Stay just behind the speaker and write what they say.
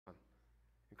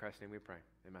Christ's name we pray.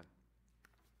 Amen.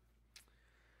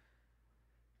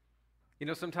 You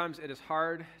know, sometimes it is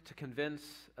hard to convince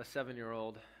a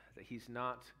 7-year-old that he's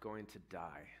not going to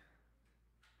die.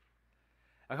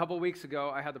 A couple weeks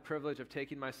ago, I had the privilege of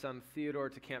taking my son Theodore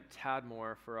to Camp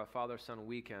Tadmor for a father-son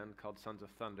weekend called Sons of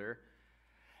Thunder.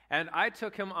 And I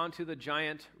took him onto the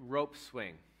giant rope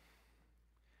swing,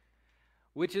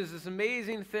 which is this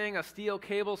amazing thing, a steel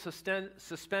cable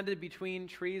suspended between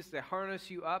trees. They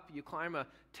harness you up. You climb a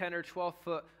 10 or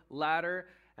 12-foot ladder,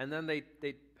 and then they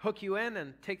hook you in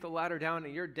and take the ladder down,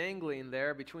 and you're dangling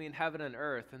there between heaven and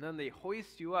earth. And then they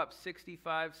hoist you up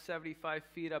 65, 75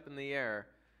 feet up in the air.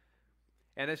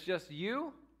 And it's just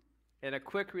you and a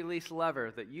quick-release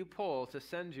lever that you pull to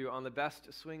send you on the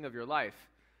best swing of your life.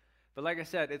 But like I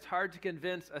said, it's hard to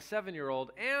convince a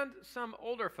 7-year-old and some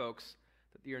older folks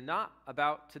that you're not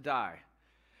about to die.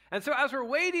 And so as we're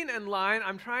waiting in line,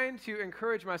 I'm trying to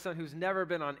encourage my son who's never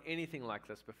been on anything like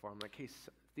this before. I'm like, hey,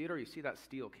 Theodore, you see that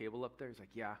steel cable up there? He's like,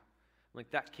 yeah. I'm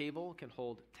like, that cable can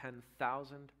hold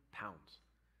 10,000 pounds.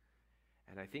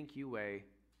 And I think you weigh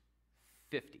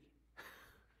 50.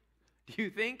 Do you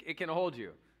think it can hold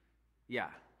you? Yeah.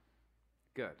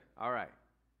 Good. All right.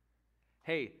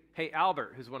 Hey,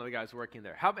 Albert, who's one of the guys working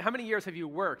there. How many years have you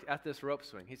worked at this rope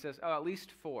swing? He says, at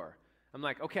least 4. I'm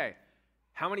like, okay,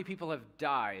 how many people have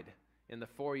died in the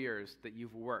 4 years that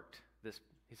you've worked this?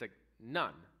 He's like,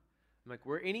 none. I'm like,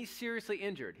 were any seriously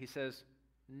injured? He says,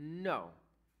 no.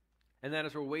 And then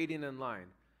as we're waiting in line,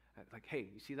 I'm like, hey,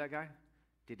 you see that guy?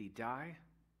 Did he die?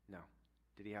 No.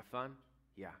 Did he have fun?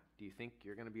 Yeah. Do you think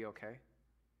you're going to be okay?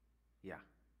 Yeah.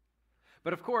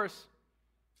 But of course,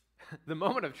 the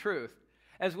moment of truth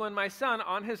is when my son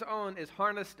on his own is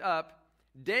harnessed up,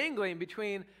 dangling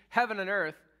between heaven and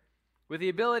earth, with the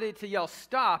ability to yell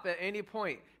stop at any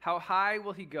point. How high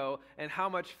will he go, and how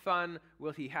much fun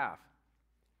will he have?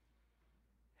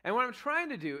 And what I'm trying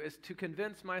to do is to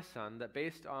convince my son that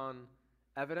based on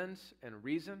evidence and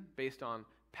reason, based on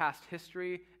past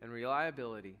history and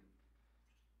reliability,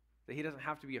 that he doesn't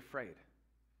have to be afraid.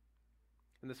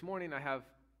 And this morning, I have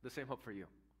the same hope for you.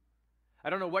 I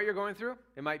don't know what you're going through.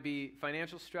 It might be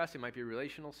financial stress. It might be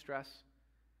relational stress.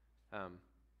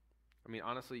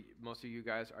 Honestly, most of you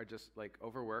guys are just like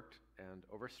overworked and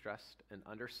overstressed and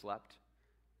underslept,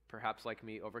 perhaps like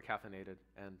me, overcaffeinated,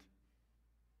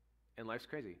 and life's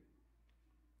crazy.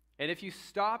 And if you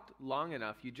stopped long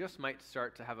enough, you just might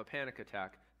start to have a panic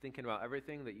attack thinking about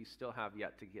everything that you still have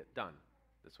yet to get done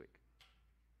this week.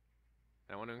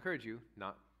 And I want to encourage you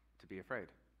not to be afraid,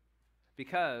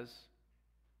 because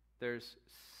there's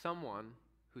someone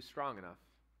who's strong enough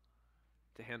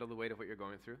to handle the weight of what you're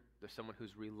going through. There's someone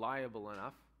who's reliable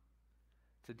enough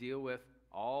to deal with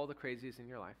all the crazies in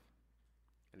your life,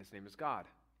 and his name is God.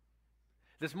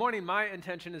 This morning, my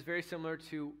intention is very similar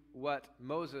to what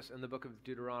Moses in the book of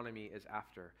Deuteronomy is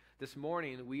after. This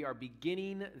morning, we are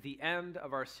beginning the end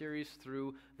of our series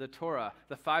through the Torah,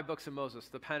 the 5 books of Moses,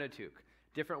 the Pentateuch.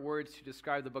 Different words to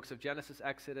describe the books of Genesis,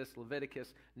 Exodus,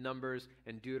 Leviticus, Numbers,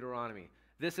 and Deuteronomy.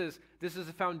 This is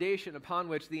a foundation upon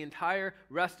which the entire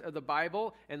rest of the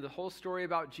Bible and the whole story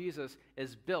about Jesus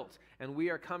is built, and we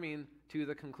are coming to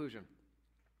the conclusion.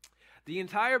 The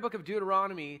entire book of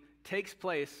Deuteronomy takes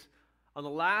place on the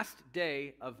last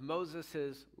day of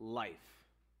Moses' life.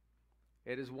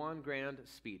 It is one grand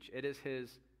speech. It is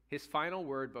his final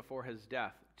word before his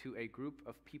death to a group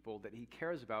of people that he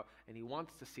cares about, and he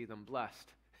wants to see them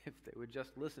blessed if they would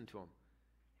just listen to him.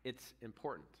 It's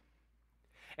important.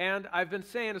 And I've been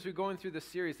saying as we're going through this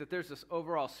series that there's this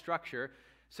overall structure.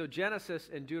 So Genesis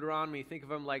and Deuteronomy, think of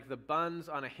them like the buns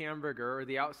on a hamburger or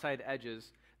the outside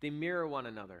edges. They mirror one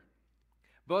another.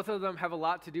 Both of them have a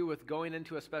lot to do with going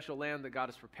into a special land that God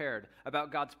has prepared,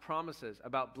 about God's promises,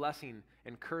 about blessing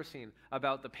and cursing,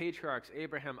 about the patriarchs,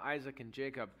 Abraham, Isaac, and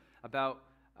Jacob, about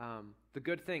the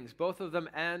good things. Both of them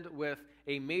end with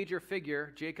a major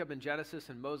figure, Jacob in Genesis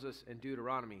and Moses in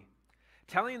Deuteronomy,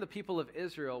 telling the people of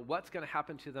Israel what's going to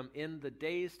happen to them in the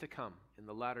days to come, in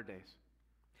the latter days.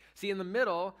 See, in the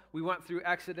middle, we went through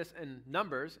Exodus and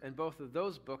Numbers, and both of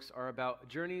those books are about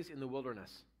journeys in the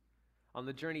wilderness, on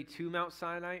the journey to Mount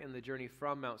Sinai and the journey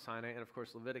from Mount Sinai, and of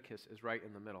course Leviticus is right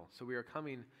in the middle. So we are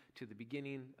coming to the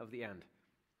beginning of the end.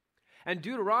 And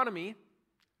Deuteronomy,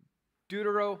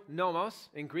 Deuteronomos,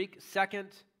 in Greek, second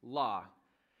law,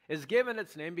 is given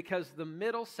its name because the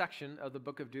middle section of the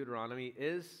book of Deuteronomy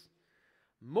is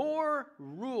more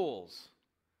rules.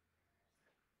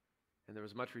 And there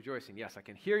was much rejoicing. Yes, I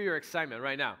can hear your excitement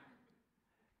right now.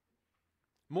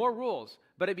 More rules,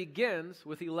 but it begins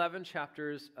with 11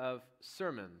 chapters of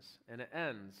sermons, and it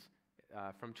ends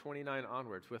from 29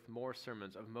 onwards with more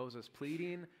sermons of Moses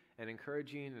pleading and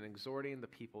encouraging and exhorting the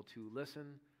people to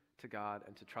listen to God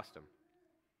and to trust him.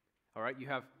 All right,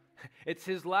 it's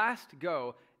his last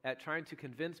go at trying to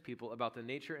convince people about the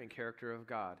nature and character of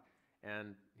God,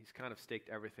 and he's kind of staked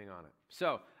everything on it.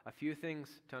 So, a few things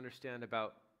to understand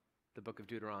about the book of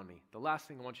Deuteronomy. The last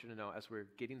thing I want you to know as we're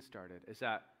getting started is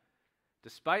that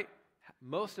despite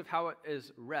most of how it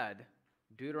is read,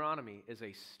 Deuteronomy is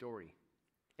a story.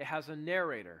 It has a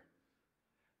narrator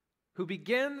who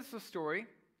begins the story,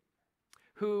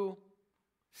 who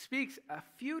speaks a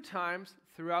few times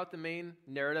throughout the main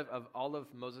narrative of all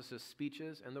of Moses'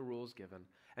 speeches and the rules given,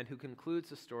 and who concludes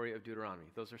the story of Deuteronomy.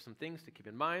 Those are some things to keep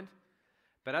in mind.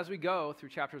 But as we go through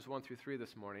chapters 1 through 3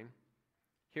 this morning,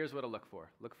 here's what to look for.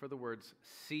 Look for the words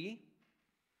see,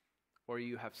 or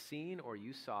you have seen, or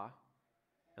you saw,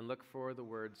 and look for the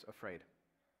words afraid.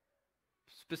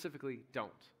 Specifically,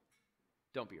 don't.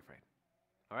 Don't be afraid.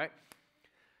 All right?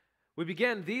 We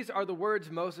begin, these are the words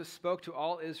Moses spoke to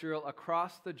all Israel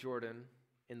across the Jordan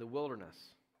in the wilderness.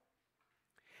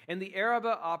 In the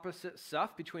Arabah opposite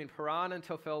Suph, between Paran and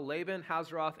Tophel, Laban,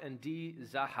 Hazeroth, and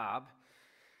Di-Zahab,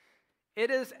 it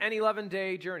is an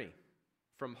 11-day journey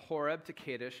from Horeb to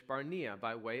Kadesh Barnea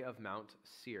by way of Mount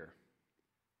Seir.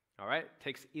 All right? It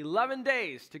takes 11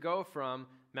 days to go from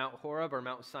Mount Horeb or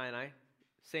Mount Sinai,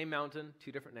 same mountain,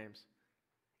 two different names.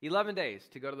 11 days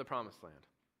to go to the Promised Land.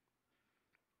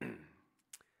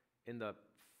 In the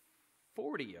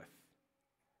 40th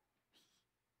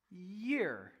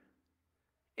year,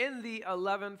 in the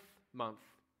 11th month,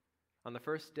 on the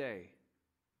first day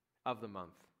of the month,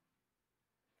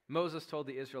 Moses told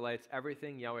the Israelites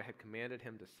everything Yahweh had commanded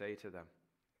him to say to them.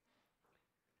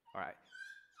 All right,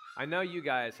 I know you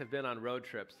guys have been on road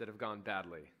trips that have gone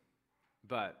badly,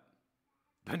 but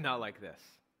not like this.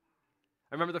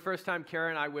 I remember the first time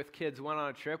Kara and I with kids went on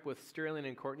a trip with Sterling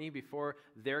and Courtney before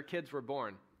their kids were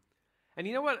born. And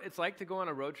you know what it's like to go on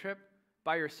a road trip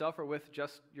by yourself or with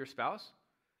just your spouse?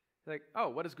 Like, oh,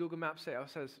 what does Google Maps say? Oh, it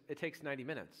says it takes 90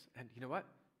 minutes. And you know what?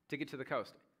 To get to the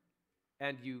coast.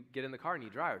 And you get in the car and you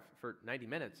drive for 90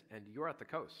 minutes and you're at the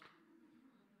coast.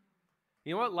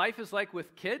 You know what life is like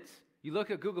with kids? You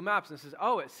look at Google Maps and it says,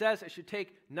 oh, it says it should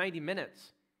take 90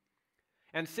 minutes.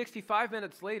 And 65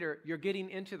 minutes later, you're getting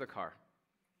into the car.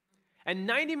 And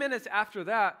 90 minutes after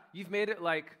that, you've made it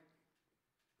like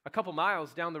a couple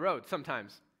miles down the road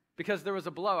sometimes because there was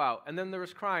a blowout, and then there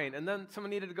was crying, and then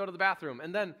someone needed to go to the bathroom,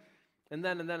 and then.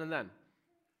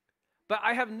 But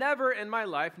I have never in my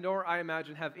life, nor I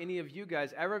imagine have any of you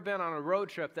guys ever been on a road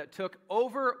trip that took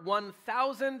over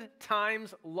 1,000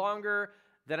 times longer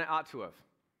than it ought to have.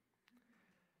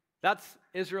 That's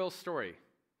Israel's story.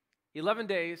 11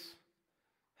 days,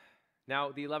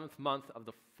 now the 11th month of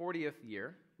the 40th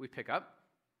year, we pick up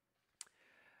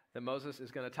that Moses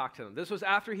is going to talk to them. This was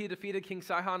after he defeated King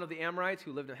Sihon of the Amorites,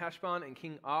 who lived in Heshbon, and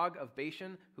King Og of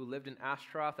Bashan, who lived in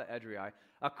Ashtaroth at Edrei.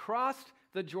 Across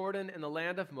the Jordan in the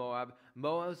land of Moab,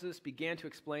 Moses began to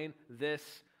explain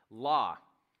this law.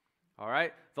 All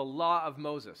right? The law of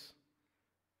Moses.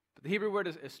 But the Hebrew word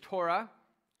is Torah.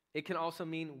 It can also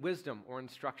mean wisdom or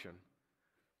instruction.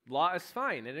 Law is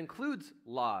fine. It includes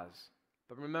laws.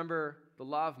 But remember, the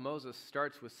law of Moses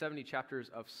starts with 70 chapters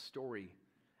of story.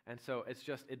 And so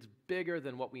it's bigger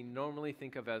than what we normally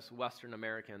think of as Western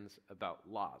Americans about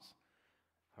laws.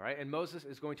 All right? And Moses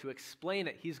is going to explain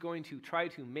it. He's going to try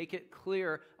to make it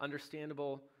clear,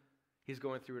 understandable. He's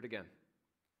going through it again.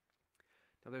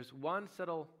 Now there's one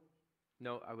subtle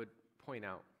note I would point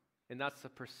out, and that's the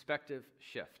perspective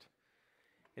shift.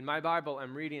 In my Bible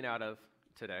I'm reading out of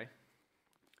today,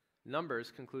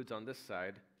 Numbers concludes on this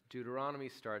side, Deuteronomy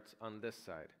starts on this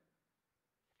side.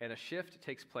 And a shift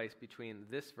takes place between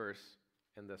this verse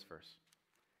and this verse.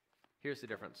 Here's the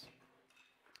difference.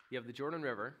 You have the Jordan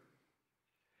River.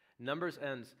 Numbers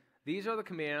ends, these are the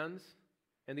commands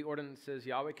and the ordinances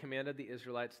Yahweh commanded the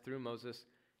Israelites through Moses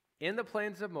in the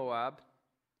plains of Moab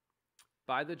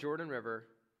by the Jordan River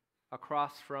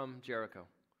across from Jericho.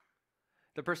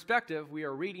 The perspective we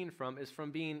are reading from is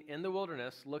from being in the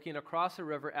wilderness, looking across a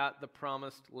river at the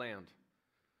promised land.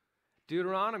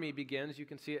 Deuteronomy begins, you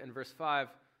can see it in verse 5,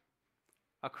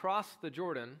 across the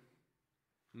Jordan,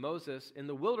 Moses, in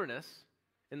the wilderness,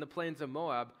 in the plains of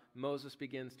Moab, Moses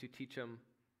begins to teach him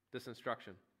this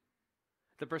instruction.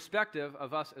 The perspective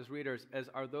of us as readers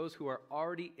are those who are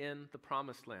already in the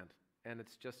promised land, and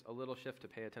it's just a little shift to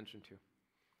pay attention to.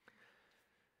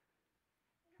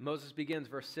 Moses begins,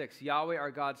 verse 6, Yahweh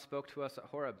our God spoke to us at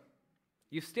Horeb.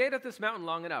 You stayed at this mountain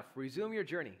long enough. Resume your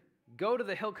journey. Go to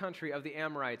the hill country of the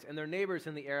Amorites and their neighbors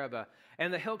in the Arabah,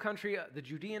 and the hill country, the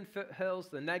Judean hills,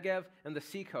 the Negev, and the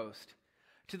seacoast,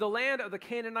 to the land of the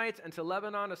Canaanites and to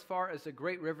Lebanon as far as the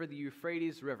great river, the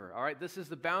Euphrates River. All right, this is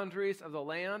the boundaries of the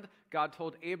land God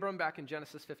told Abram back in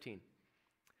Genesis 15.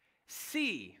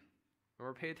 See,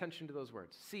 remember, pay attention to those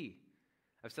words. See,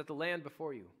 I've set the land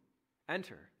before you.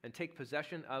 Enter and take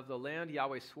possession of the land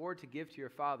Yahweh swore to give to your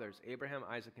fathers, Abraham,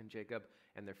 Isaac, and Jacob,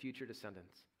 and their future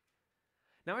descendants.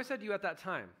 Now I said to you at that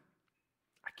time,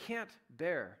 I can't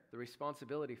bear the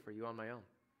responsibility for you on my own.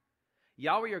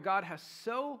 Yahweh your God has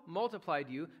so multiplied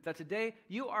you that today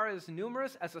you are as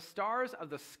numerous as the stars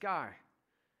of the sky.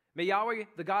 May Yahweh,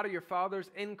 the God of your fathers,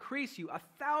 increase you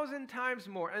 1,000 times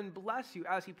more and bless you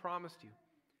as he promised you.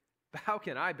 But how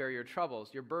can I bear your troubles,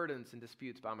 your burdens, and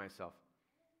disputes by myself?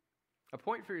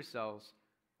 Appoint for yourselves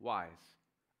wise,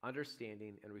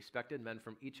 understanding, and respected men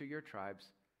from each of your tribes,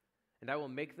 and I will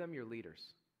make them your leaders.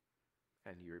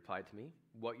 And you replied to me,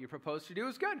 what you propose to do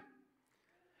is good.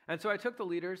 And so I took the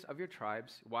leaders of your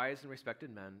tribes, wise and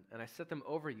respected men, and I set them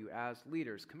over you as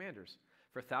leaders, commanders,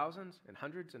 for thousands and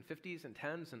hundreds and fifties and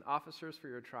tens and officers for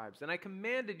your tribes. And I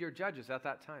commanded your judges at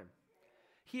that time.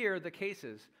 Hear the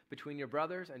cases between your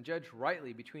brothers and judge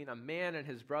rightly between a man and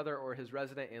his brother or his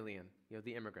resident alien,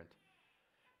 the immigrant.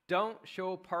 Don't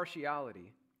show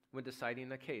partiality when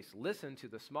deciding a case. Listen to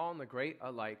the small and the great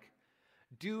alike.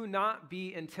 Do not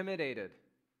be intimidated.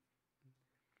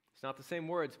 It's not the same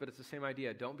words, but it's the same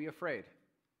idea. Don't be afraid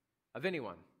of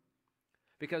anyone,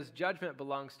 because judgment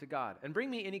belongs to God. And bring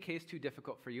me any case too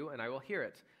difficult for you, and I will hear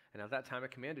it. And at that time I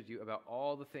commanded you about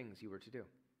all the things you were to do.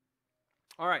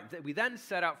 All right, we then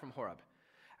set out from Horeb,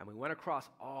 and we went across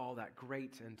all that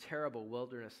great and terrible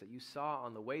wilderness that you saw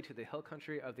on the way to the hill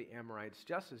country of the Amorites,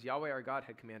 just as Yahweh our God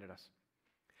had commanded us.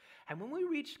 And when we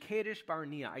reached Kadesh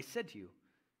Barnea, I said to you,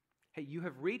 hey, you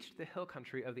have reached the hill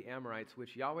country of the Amorites,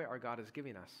 which Yahweh our God is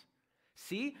giving us.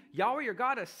 See, Yahweh your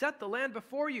God has set the land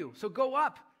before you, so go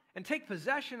up and take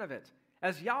possession of it,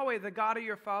 as Yahweh the God of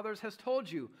your fathers has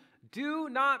told you. Do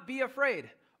not be afraid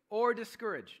or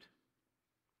discouraged.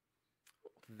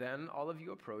 Then all of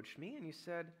you approached me and you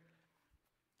said,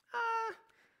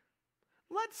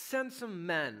 let's send some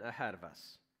men ahead of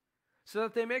us so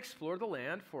that they may explore the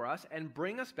land for us and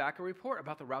bring us back a report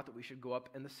about the route that we should go up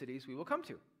and the cities we will come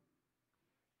to.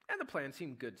 And the plan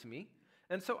seemed good to me.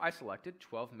 And so I selected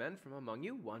 12 men from among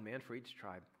you, 1 man for each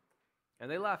tribe.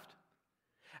 And they left.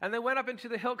 And they went up into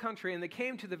the hill country, and they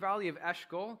came to the valley of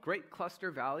Eshcol, great cluster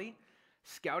valley,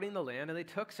 scouting the land. And they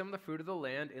took some of the fruit of the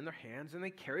land in their hands, and they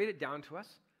carried it down to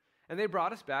us. And they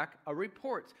brought us back a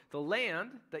report. The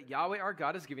land that Yahweh our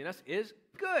God is giving us is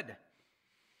good.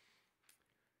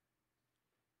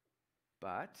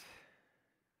 But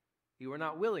you were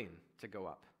not willing to go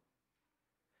up.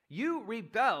 You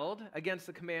rebelled against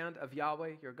the command of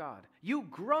Yahweh your God. You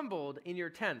grumbled in your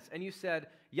tents, and you said,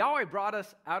 Yahweh brought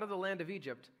us out of the land of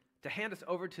Egypt to hand us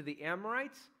over to the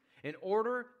Amorites in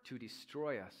order to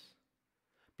destroy us,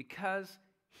 because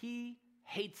he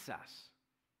hates us.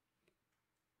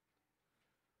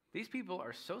 These people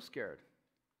are so scared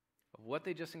of what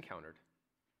they just encountered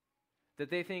that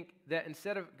they think that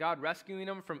instead of God rescuing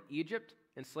them from Egypt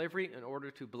and slavery in order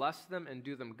to bless them and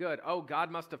do them good, oh, God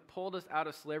must have pulled us out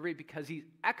of slavery because he's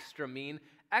extra mean,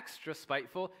 extra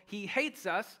spiteful. He hates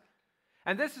us,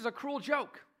 and this is a cruel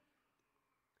joke.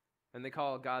 And they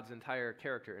call God's entire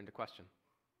character into question.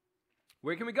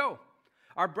 Where can we go?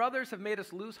 Our brothers have made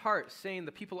us lose heart, saying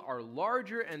the people are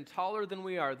larger and taller than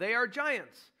we are. They are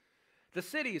giants. The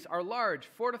cities are large,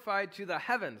 fortified to the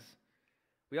heavens.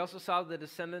 We also saw the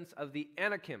descendants of the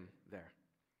Anakim there.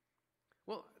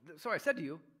 Well, so I said to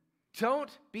you, don't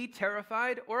be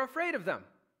terrified or afraid of them.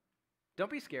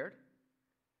 Don't be scared.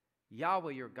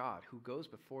 Yahweh your God, who goes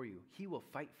before you, he will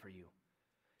fight for you,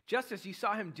 just as you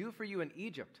saw him do for you in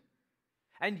Egypt.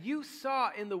 And you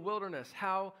saw in the wilderness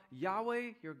how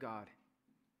Yahweh your God,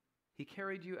 he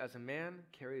carried you as a man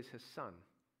carries his son,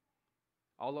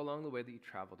 all along the way that you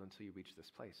traveled until you reached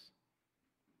this place.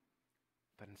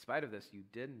 But in spite of this, you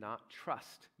did not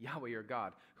trust Yahweh your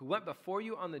God, who went before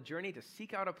you on the journey to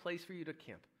seek out a place for you to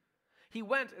camp. He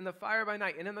went in the fire by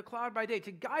night and in the cloud by day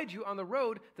to guide you on the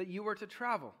road that you were to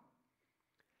travel.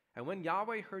 And when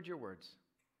Yahweh heard your words,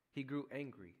 he grew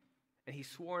angry, and he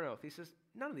swore an oath. He says,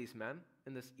 none of these men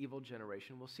in this evil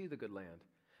generation will see the good land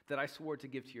that I swore to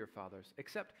give to your fathers,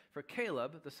 except for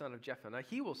Caleb, the son of Jephunneh.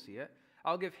 He will see it.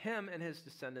 I'll give him and his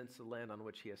descendants the land on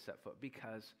which he has set foot,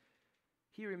 because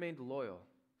he remained loyal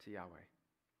to Yahweh.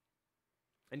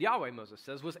 And Yahweh, Moses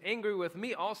says, was angry with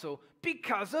me also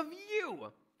because of you.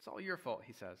 It's all your fault,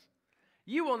 he says.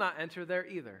 You will not enter there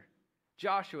either.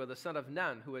 Joshua, the son of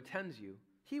Nun, who attends you,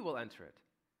 he will enter it.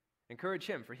 Encourage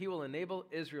him, for he will enable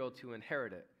Israel to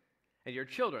inherit it. And your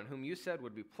children, whom you said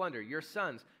would be plunder, your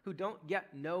sons, who don't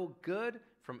yet know good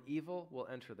from evil, will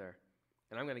enter there.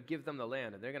 And I'm going to give them the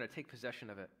land, and they're going to take possession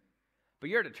of it. But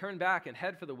you're to turn back and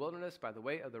head for the wilderness by the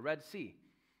way of the Red Sea.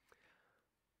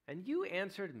 And you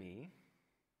answered me,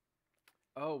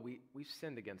 oh, we've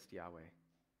sinned against Yahweh.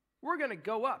 We're going to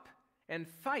go up and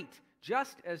fight,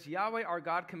 just as Yahweh our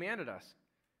God commanded us.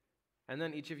 And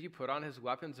then each of you put on his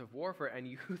weapons of warfare, and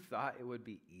you thought it would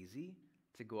be easy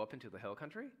to go up into the hill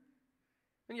country?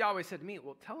 And Yahweh said to me,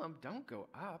 well, tell them, don't go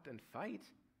up and fight.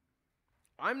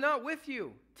 I'm not with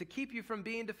you to keep you from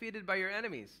being defeated by your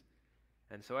enemies.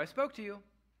 And so I spoke to you,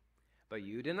 but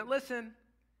you didn't listen.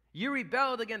 You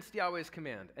rebelled against Yahweh's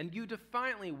command, and you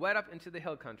defiantly went up into the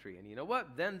hill country. And you know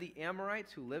what? Then the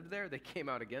Amorites who lived there, they came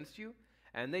out against you,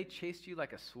 and they chased you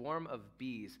like a swarm of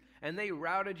bees, and they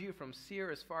routed you from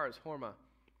Seir as far as Hormah.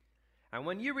 And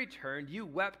when you returned, you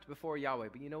wept before Yahweh.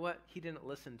 But you know what? He didn't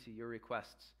listen to your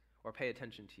requests or pay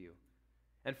attention to you.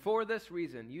 And for this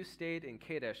reason, you stayed in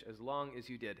Kadesh as long as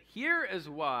you did. Here is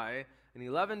why an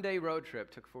 11-day road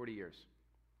trip took 40 years.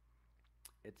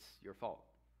 It's your fault.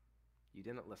 You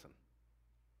didn't listen.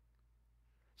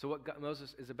 So what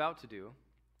Moses is about to do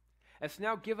is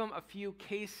now give them a few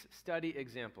case study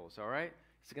examples, all right?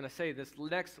 He's going to say this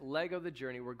next leg of the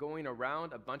journey, we're going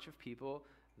around a bunch of people,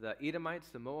 the Edomites,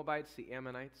 the Moabites, the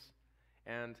Ammonites,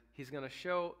 and he's going to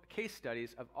show case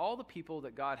studies of all the people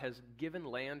that God has given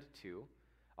land to,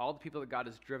 all the people that God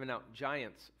has driven out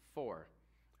giants for,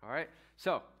 all right?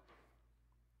 So,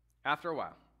 after a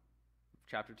while,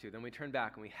 chapter 2, then we turned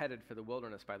back and we headed for the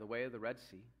wilderness by the way of the Red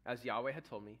Sea, as Yahweh had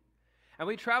told me. And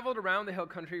we traveled around the hill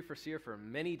country for Seir for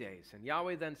many days. And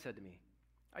Yahweh then said to me,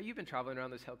 you've been traveling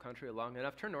around this hill country long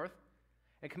enough. Turn north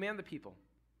and command the people.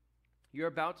 You're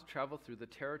about to travel through the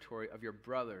territory of your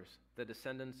brothers, the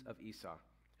descendants of Esau,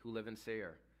 who live in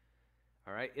Seir.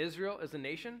 All right, Israel is a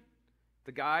nation.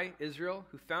 The guy, Israel,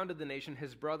 who founded the nation,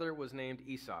 his brother was named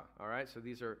Esau. All right, so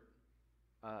these are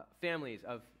families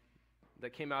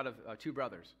that came out of two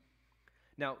brothers.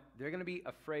 Now, they're going to be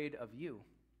afraid of you.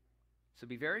 So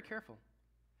be very careful.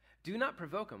 Do not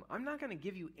provoke them. I'm not going to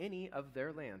give you any of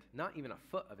their land, not even a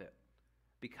foot of it,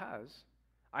 because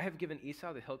I have given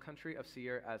Esau the hill country of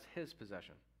Seir as his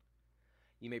possession.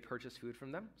 You may purchase food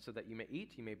from them so that you may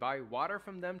eat. You may buy water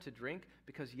from them to drink,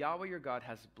 because Yahweh your God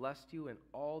has blessed you in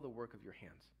all the work of your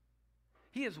hands.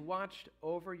 He has watched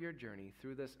over your journey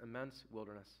through this immense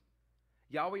wilderness.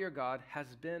 Yahweh your God has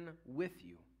been with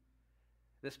you.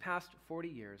 This past 40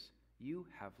 years, you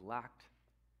have lacked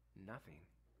nothing.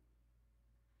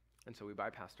 And so we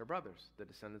bypassed our brothers, the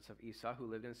descendants of Esau who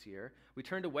lived in Seir. We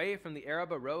turned away from the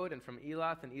Arabah road and from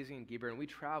Elath and Ezion Geber, and we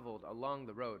traveled along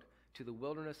the road to the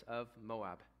wilderness of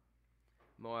Moab.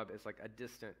 Moab is like a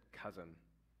distant cousin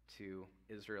to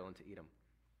Israel and to Edom.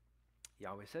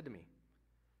 Yahweh said to me,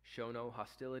 show no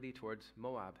hostility towards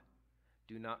Moab.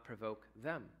 Do not provoke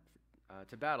them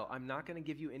to battle. I'm not going to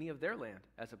give you any of their land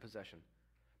as a possession,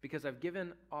 because I've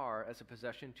given Ar as a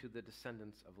possession to the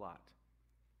descendants of Lot.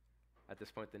 At this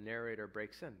point, the narrator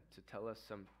breaks in to tell us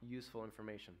some useful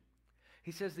information.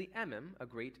 He says the Emim, a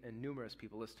great and numerous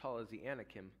people as tall as the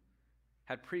Anakim,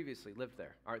 had previously lived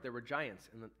there. All right, there were giants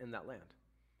in that land.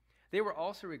 They were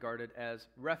also regarded as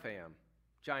Rephaim,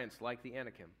 giants like the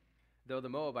Anakim, though the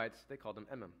Moabites, they called them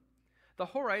Emim. The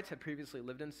Horites had previously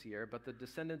lived in Seir, but the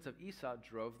descendants of Esau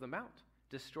drove them out,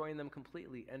 destroying them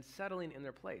completely and settling in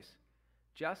their place,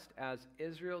 just as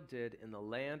Israel did in the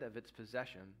land of its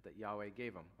possession that Yahweh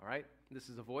gave them. All right? This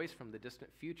is a voice from the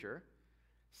distant future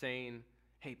saying,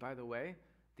 hey, by the way,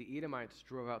 the Edomites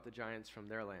drove out the giants from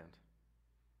their land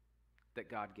that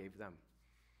God gave them.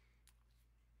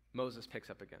 Moses picks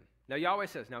up again. Now Yahweh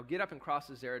says, now get up and cross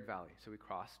the Zered Valley. So we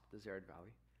crossed the Zered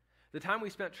Valley. The time we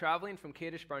spent traveling from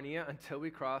Kadesh Barnea until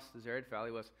we crossed the Zered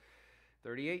Valley was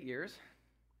 38 years,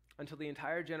 until the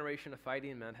entire generation of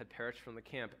fighting men had perished from the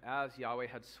camp, as Yahweh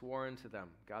had sworn to them.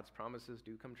 God's promises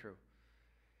do come true.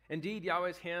 Indeed,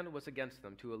 Yahweh's hand was against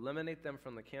them to eliminate them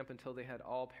from the camp until they had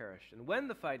all perished. And when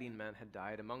the fighting men had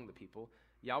died among the people,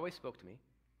 Yahweh spoke to me.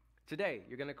 Today,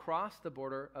 you're going to cross the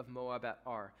border of Moab at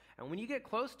Ar. And when you get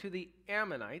close to the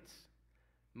Ammonites,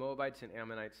 Moabites and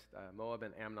Ammonites, Moab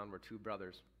and Ammon were two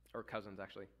brothers, or cousins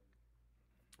actually.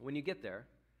 When you get there,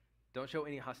 don't show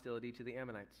any hostility to the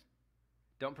Ammonites.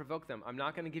 Don't provoke them. I'm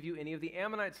not going to give you any of the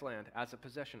Ammonites' land as a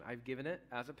possession. I've given it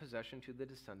as a possession to the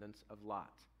descendants of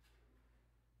Lot.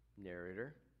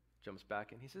 Narrator jumps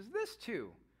back and he says, this too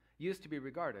used to be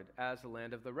regarded as the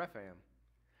land of the Rephaim.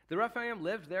 The Rephaim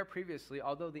lived there previously,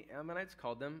 although the Ammonites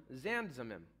called them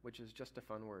Zanzamim, which is just a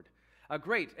fun word. A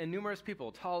great and numerous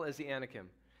people, tall as the Anakim.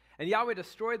 And Yahweh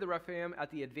destroyed the Rephaim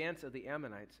at the advance of the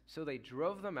Ammonites, so they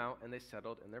drove them out and they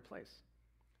settled in their place.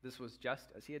 This was just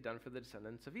as he had done for the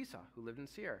descendants of Esau, who lived in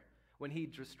Seir, when he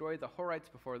destroyed the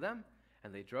Horites before them,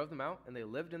 and they drove them out, and they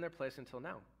lived in their place until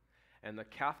now. And the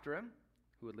Caphtorim,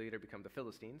 who would later become the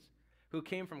Philistines, who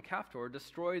came from Caphtor,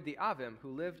 destroyed the Avim,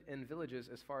 who lived in villages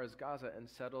as far as Gaza, and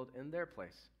settled in their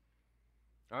place.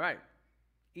 All right,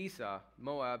 Esau,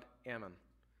 Moab, Ammon.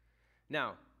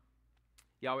 Now,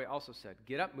 Yahweh also said,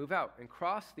 "Get up, move out, and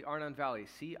cross the Arnon Valley.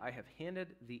 See, I have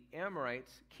handed the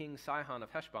Amorites, King Sihon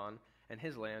of Heshbon, and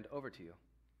his land over to you.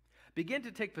 Begin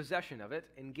to take possession of it,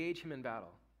 engage him in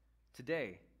battle.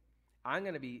 Today, I'm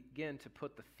going to begin to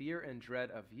put the fear and dread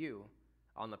of you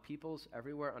on the peoples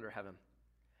everywhere under heaven.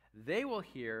 They will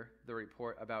hear the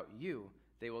report about you.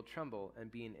 They will tremble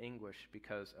and be in anguish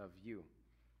because of you.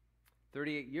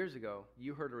 38 years ago,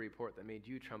 you heard a report that made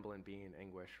you tremble and be in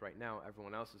anguish. Right now,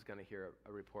 everyone else is going to hear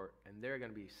a report, and they're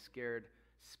going to be scared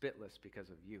spitless because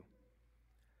of you."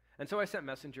 And so I sent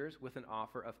messengers with an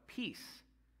offer of peace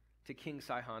to King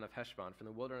Sihon of Heshbon from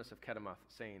the wilderness of Kedemoth,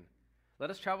 saying, "Let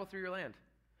us travel through your land.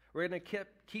 We're going to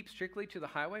keep strictly to the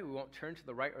highway. We won't turn to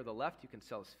the right or the left. You can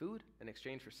sell us food in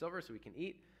exchange for silver so we can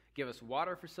eat. Give us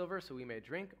water for silver so we may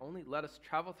drink. Only let us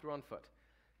travel through on foot,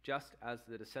 just as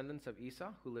the descendants of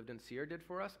Esau who lived in Seir did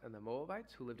for us, and the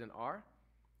Moabites who lived in Ar,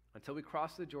 until we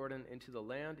cross the Jordan into the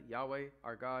land Yahweh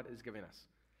our God is giving us."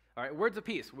 All right, words of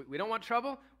peace. We don't want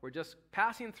trouble. We're just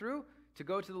passing through to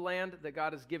go to the land that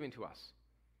God is giving to us.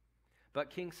 But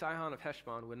King Sihon of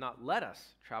Heshbon would not let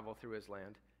us travel through his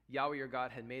land. Yahweh your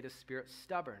God had made his spirit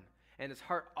stubborn and his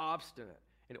heart obstinate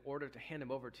in order to hand him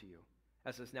over to you,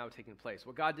 as is now taking place.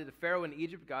 What God did to Pharaoh in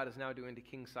Egypt, God is now doing to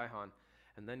King Sihon.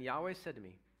 And then Yahweh said to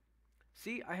me,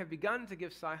 "See, I have begun to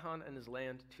give Sihon and his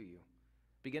land to you.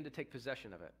 Begin to take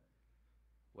possession of it."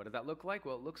 What did that look like?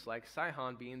 Well, it looks like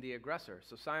Sihon being the aggressor.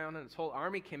 So Sihon and his whole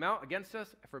army came out against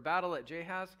us for battle at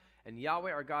Jahaz, and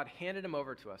Yahweh our God handed him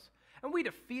over to us. And we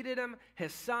defeated him,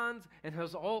 his sons, and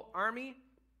his whole army.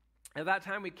 At that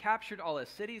time, we captured all his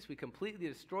cities. We completely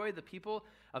destroyed the people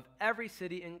of every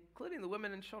city, including the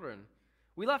women and children.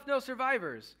 We left no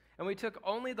survivors, and we took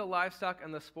only the livestock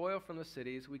and the spoil from the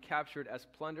cities we captured as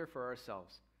plunder for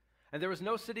ourselves. And there was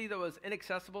no city that was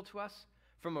inaccessible to us,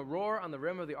 from Aroer on the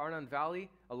rim of the Arnon Valley,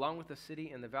 along with the city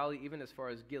in the valley, even as far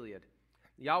as Gilead.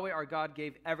 Yahweh our God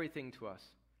gave everything to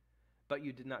us. But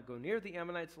you did not go near the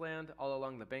Ammonites' land, all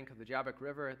along the bank of the Jabbok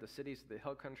River, the cities of the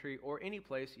hill country, or any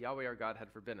place Yahweh our God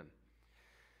had forbidden.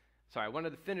 Sorry, I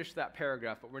wanted to finish that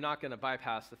paragraph, but we're not going to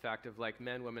bypass the fact of like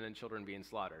men, women, and children being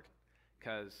slaughtered,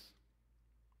 because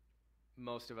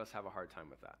most of us have a hard time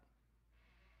with that.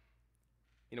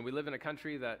 You know, we live in a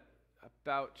country that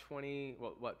about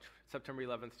September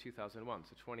 11th, 2001,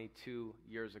 so 22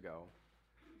 years ago,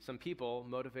 some people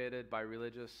motivated by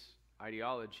religious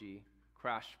ideology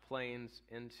crashed planes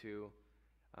into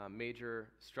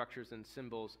major structures and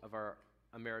symbols of our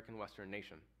American Western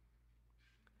nation.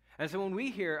 And so when we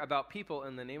hear about people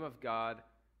in the name of God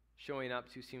showing up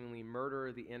to seemingly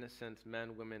murder the innocent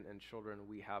men, women, and children,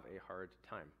 we have a hard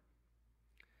time.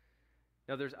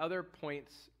 Now, there's other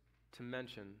points to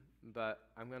mention, but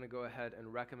I'm going to go ahead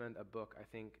and recommend a book I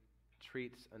think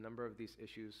treats a number of these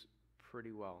issues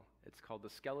pretty well. It's called The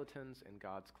Skeletons in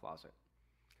God's Closet.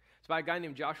 It's by a guy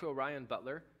named Joshua Ryan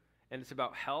Butler, and it's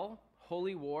about hell,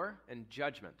 holy war, and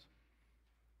judgment.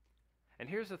 And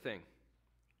here's the thing.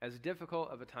 As difficult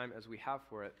of a time as we have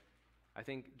for it, I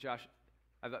think, Josh,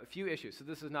 I have a few issues. So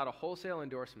this is not a wholesale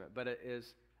endorsement, but it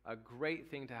is a great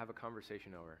thing to have a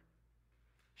conversation over,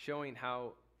 showing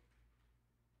how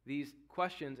these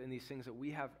questions and these things that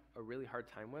we have a really hard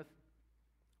time with,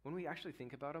 when we actually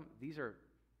think about them,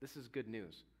 this is good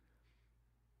news.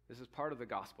 This is part of the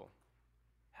gospel.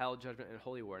 Hell, judgment, and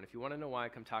holy war. And if you want to know why,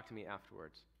 come talk to me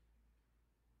afterwards.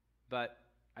 But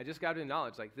I just got to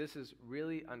acknowledge, like, this is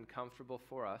really uncomfortable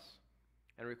for us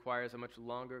and requires a much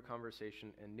longer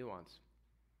conversation and nuance.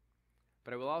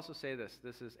 But I will also say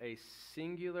this is a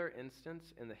singular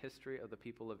instance in the history of the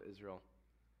people of Israel.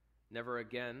 Never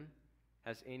again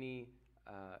has any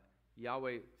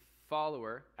Yahweh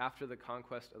follower after the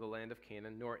conquest of the land of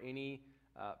Canaan, nor any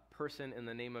person in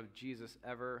the name of Jesus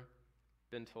ever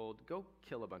been told, go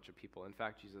kill a bunch of people. In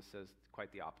fact, Jesus says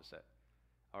quite the opposite.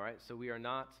 All right, so we are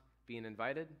not being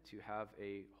invited to have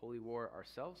a holy war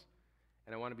ourselves,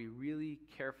 and I want to be really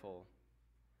careful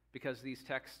because these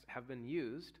texts have been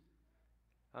used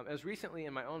as recently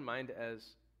in my own mind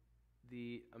as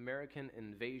the American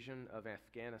invasion of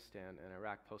Afghanistan and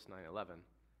Iraq post 9/11.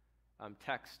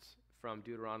 Texts from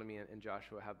Deuteronomy and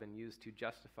Joshua have been used to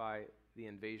justify the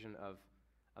invasion of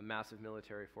a massive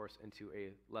military force into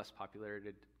a less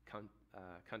populated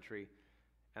country,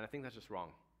 and I think that's just wrong.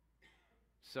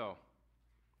 So,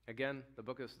 again, the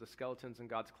book is The Skeletons in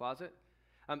God's Closet.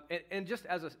 And just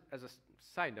as a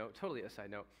side note, totally a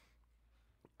side note,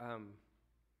 I'm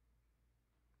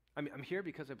here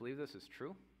because I believe this is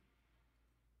true,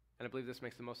 and I believe this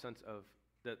makes the most sense of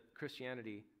that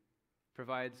Christianity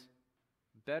provides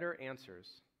better answers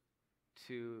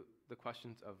to the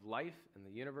questions of life and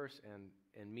the universe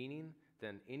and meaning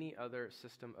than any other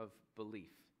system of belief.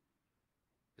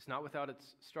 It's not without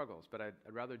its struggles, but I'd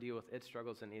rather deal with its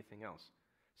struggles than anything else.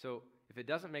 So if it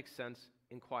doesn't make sense,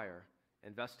 inquire,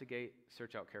 investigate,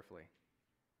 search out carefully.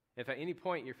 If at any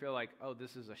point you feel like, oh,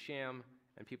 this is a sham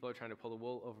and people are trying to pull the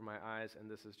wool over my eyes and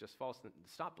this is just false, then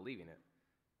stop believing it.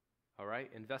 All right?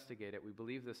 Investigate it. We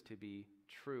believe this to be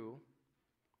true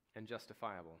and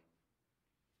justifiable.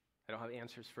 I don't have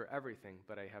answers for everything,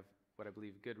 but I have what I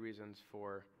believe good reasons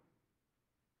for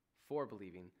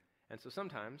believing. And so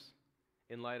sometimes,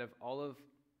 in light of all of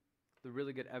the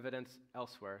really good evidence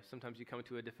elsewhere, sometimes you come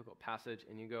to a difficult passage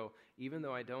and you go, even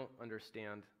though I don't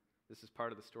understand, this is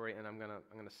part of the story, and I'm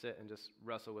gonna sit and just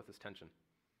wrestle with this tension.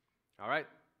 All right?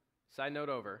 Side note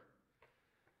over.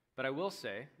 But I will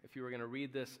say, if you were going to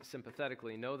read this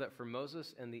sympathetically, know that for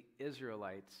Moses and the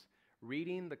Israelites,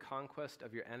 reading the conquest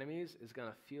of your enemies is going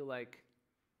to feel like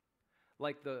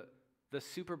the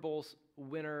Super Bowl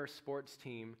winner sports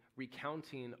team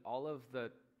recounting all of the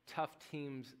tough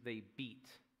teams they beat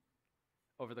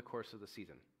over the course of the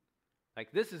season.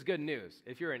 Like, this is good news.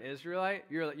 If you're an Israelite,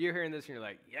 you're hearing this and you're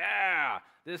like, yeah,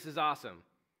 this is awesome.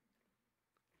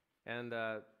 And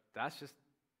that's just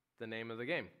the name of the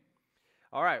game.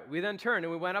 All right, we then turned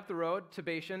and we went up the road to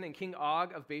Bashan, and King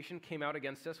Og of Bashan came out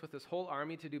against us with his whole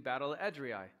army to do battle at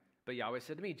Edrei. But Yahweh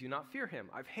said to me, do not fear him.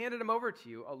 I've handed him over to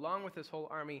you, along with his whole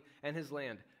army and his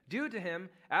land. Do to him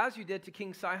as you did to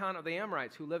King Sihon of the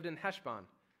Amorites, who lived in Heshbon.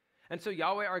 And so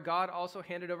Yahweh our God also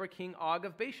handed over King Og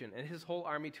of Bashan and his whole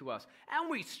army to us. And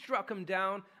we struck him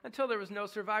down until there was no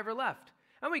survivor left.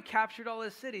 And we captured all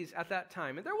his cities at that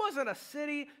time. And there wasn't a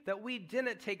city that we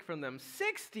didn't take from them.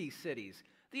 60 cities.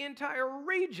 The entire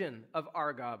region of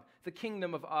Argob, the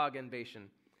kingdom of Og and Bashan.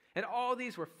 And all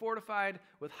these were fortified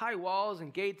with high walls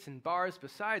and gates and bars,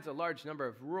 besides a large number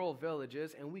of rural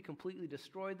villages, and we completely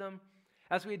destroyed them,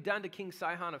 as we had done to King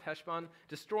Sihon of Heshbon,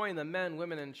 destroying the men,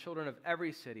 women, and children of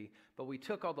every city. But we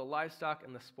took all the livestock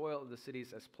and the spoil of the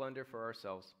cities as plunder for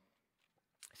ourselves.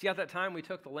 See, at that time we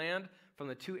took the land from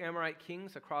the 2 Amorite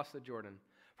kings across the Jordan,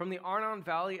 from the Arnon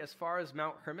Valley as far as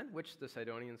Mount Hermon, which the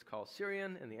Sidonians call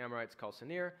Syrian and the Amorites call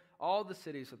Sinir, all the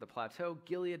cities of the plateau,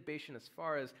 Gilead, Bashan, as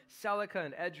far as Salika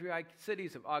and Edrei,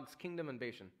 cities of Og's kingdom and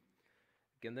Bashan.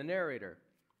 Again, the narrator.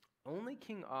 Only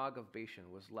King Og of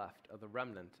Bashan was left of the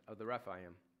remnant of the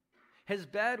Rephaim. His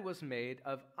bed was made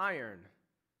of iron,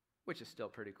 which is still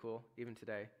pretty cool, even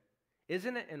today.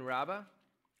 Isn't it in Rabbah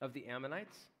of the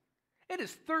Ammonites? It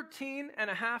is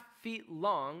 13.5 feet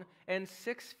long and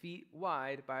 6 feet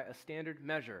wide by a standard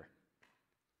measure.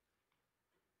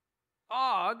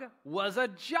 Og was a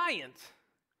giant,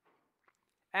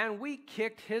 and we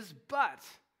kicked his butt.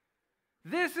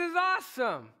 This is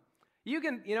awesome. You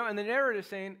can, and the narrator is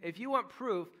saying, if you want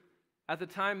proof, at the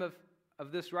time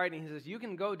of this writing, he says, you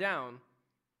can go down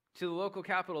to the local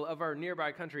capital of our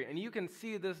nearby country, and you can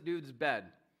see this dude's bed.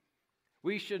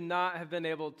 We should not have been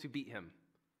able to beat him.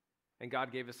 And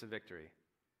God gave us a victory.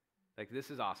 Like,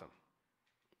 this is awesome.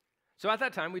 So at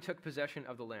that time, we took possession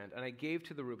of the land, and I gave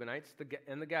to the Reubenites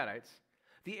and the Gadites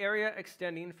the area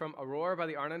extending from Aroer by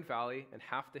the Arnon Valley and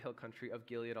half the hill country of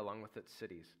Gilead along with its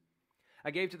cities.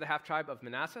 I gave to the half-tribe of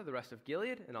Manasseh the rest of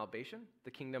Gilead and all Bashan, the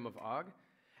kingdom of Og,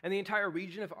 and the entire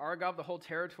region of Argob, the whole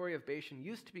territory of Bashan,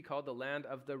 used to be called the land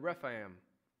of the Rephaim.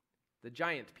 The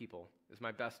giant people is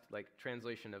my best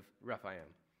translation of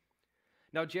Rephaim.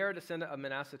 Now Jared, descendant of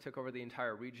Manasseh, took over the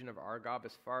entire region of Argob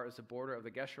as far as the border of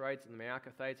the Geshurites and the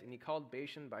Maacathites, and he called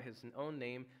Bashan by his own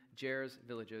name, Jair's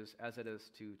villages, as it is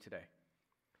to today.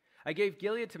 I gave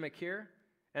Gilead to Machir,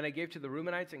 and I gave to the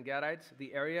Reubenites and Gadites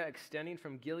the area extending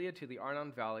from Gilead to the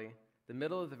Arnon Valley. The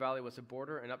middle of the valley was a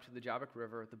border, and up to the Jabbok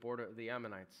River, the border of the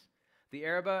Ammonites. The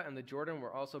Arabah and the Jordan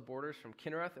were also borders from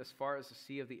Kinnereth as far as the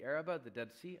sea of the Arabah, the Dead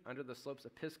Sea, under the slopes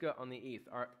of Pisgah on the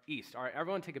east. All right,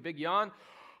 everyone take a big yawn.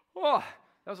 Oh,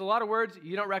 that was a lot of words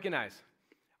you don't recognize.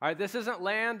 All right, this isn't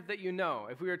land that you know.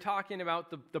 If we were talking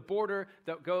about the border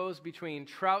that goes between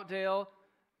Troutdale,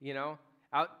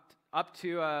 out up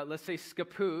to, let's say,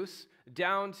 Scappoose,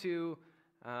 down to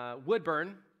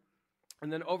Woodburn,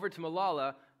 and then over to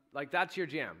Malala, that's your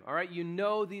jam, all right? You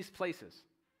know these places.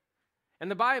 And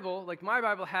the Bible, my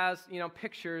Bible has,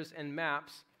 pictures and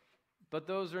maps but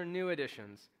those are new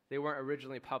editions. They weren't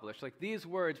originally published. Like, these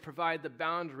words provide the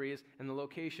boundaries and the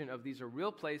location of these are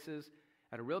real places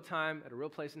at a real time, at a real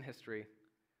place in history.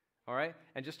 All right?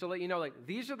 And just to let you know, like,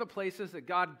 these are the places that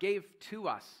God gave to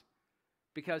us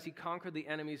because he conquered the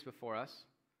enemies before us.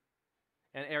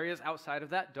 And areas outside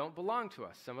of that don't belong to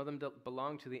us. Some of them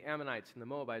belong to the Ammonites and the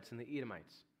Moabites and the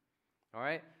Edomites. All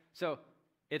right? So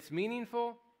it's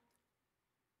meaningful,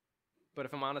 but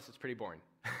if I'm honest, it's pretty boring.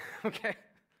 Okay?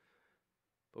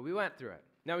 But we went through it.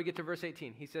 Now we get to verse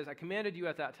 18. He says, I commanded you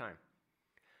at that time.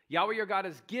 Yahweh your God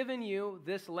has given you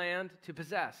this land to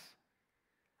possess.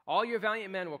 All your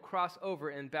valiant men will cross over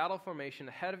in battle formation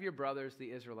ahead of your brothers,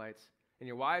 the Israelites. And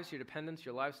your wives, your dependents,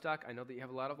 your livestock, I know that you have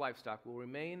a lot of livestock, will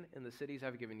remain in the cities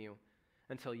I've given you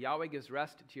until Yahweh gives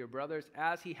rest to your brothers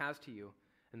as he has to you.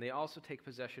 And they also take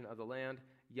possession of the land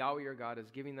Yahweh your God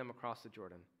is giving them across the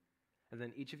Jordan. And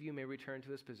then each of you may return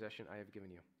to his possession I have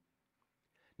given you.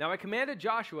 Now I commanded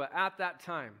Joshua at that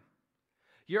time,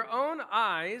 your own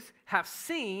eyes have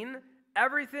seen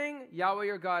everything Yahweh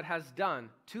your God has done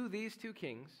to these two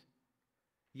kings.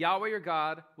 Yahweh your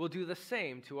God will do the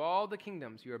same to all the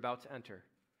kingdoms you are about to enter.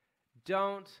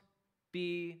 Don't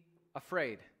be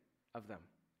afraid of them,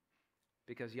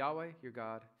 because Yahweh your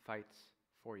God fights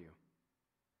for you.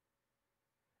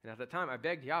 And at that time I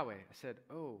begged Yahweh. I said,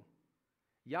 oh,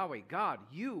 Yahweh God,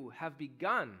 you have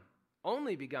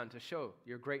only begun to show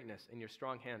your greatness and your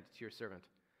strong hand to your servant.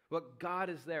 What God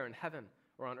is there in heaven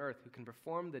or on earth who can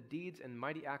perform the deeds and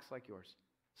mighty acts like yours?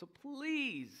 So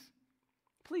please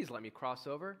let me cross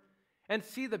over and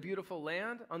see the beautiful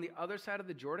land on the other side of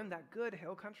the Jordan, that good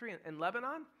hill country in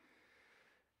Lebanon.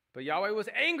 But Yahweh was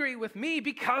angry with me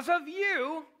because of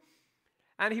you,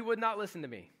 and he would not listen to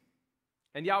me.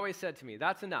 And Yahweh said to me,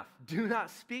 that's enough. Do not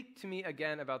speak to me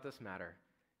again about this matter.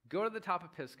 Go to the top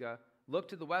of Pisgah, look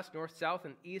to the west, north, south,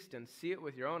 and east, and see it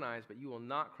with your own eyes, but you will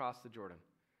not cross the Jordan.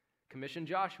 Commission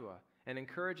Joshua and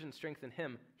encourage and strengthen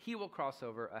him. He will cross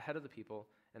over ahead of the people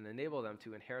and enable them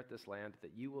to inherit this land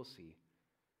that you will see.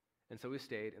 And so we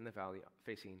stayed in the valley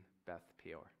facing Beth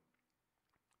Peor.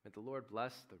 May the Lord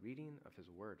bless the reading of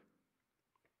his word.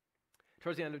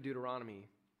 Towards the end of Deuteronomy,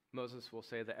 Moses will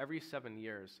say that every 7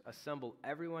 years, assemble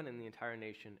everyone in the entire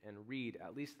nation and read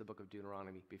at least the book of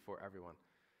Deuteronomy before everyone.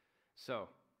 So,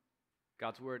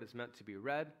 God's word is meant to be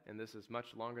read, and this is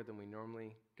much longer than we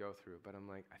normally go through. But I'm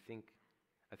like, I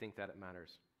think that it matters.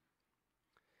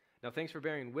 Now, thanks for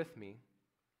bearing with me.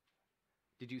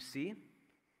 Did you see?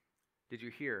 Did you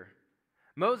hear?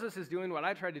 Moses is doing what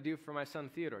I tried to do for my son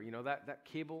Theodore. You know, that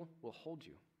cable will hold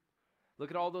you. Look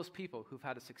at all those people who've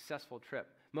had a successful trip.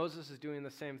 Moses is doing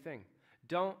the same thing.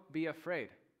 Don't be afraid.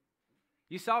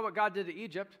 You saw what God did to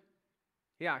Egypt.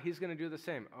 Yeah, he's going to do the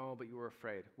same. Oh, but you were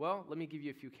afraid. Well, let me give you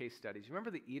a few case studies. You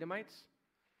remember the Edomites?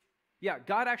 Yeah,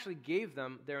 God actually gave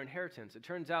them their inheritance. It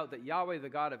turns out that Yahweh, the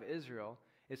God of Israel,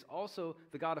 is also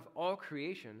the God of all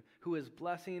creation who is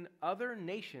blessing other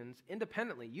nations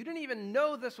independently. You didn't even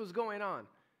know this was going on.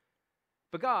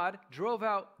 But God drove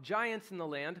out giants in the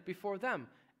land before them,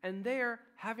 and they're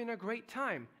having a great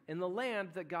time in the land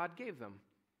that God gave them.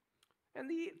 And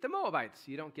the Moabites,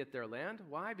 you don't get their land.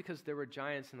 Why? Because there were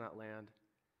giants in that land.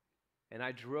 And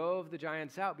I drove the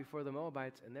giants out before the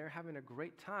Moabites, and they're having a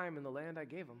great time in the land I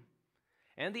gave them.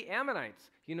 And the Ammonites.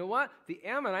 You know what? The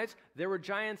Ammonites, there were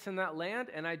giants in that land,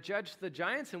 and I judged the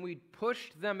giants, and we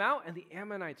pushed them out, and the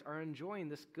Ammonites are enjoying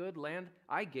this good land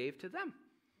I gave to them.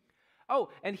 Oh,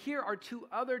 and here are two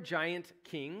other giant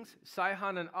kings,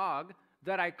 Sihon and Og,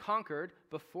 that I conquered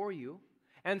before you,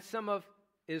 and some of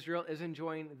Israel is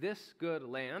enjoying this good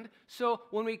land. So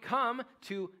when we come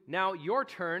to now your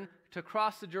turn to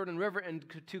cross the Jordan River and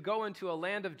to go into a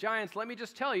land of giants, let me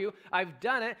just tell you, I've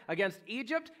done it against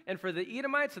Egypt and for the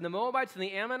Edomites and the Moabites and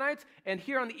the Ammonites, and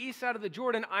here on the east side of the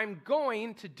Jordan, I'm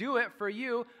going to do it for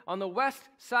you on the west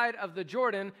side of the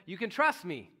Jordan. You can trust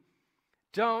me.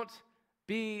 Don't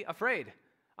be afraid.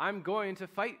 I'm going to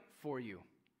fight for you.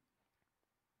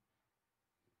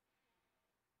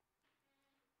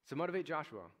 So motivate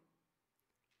Joshua.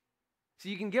 So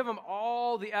you can give them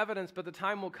all the evidence, but the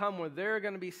time will come where they're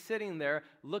going to be sitting there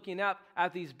looking up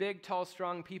at these big, tall,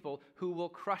 strong people who will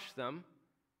crush them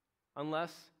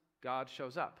unless God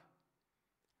shows up.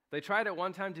 They tried at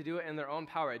one time to do it in their own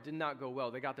power. It did not go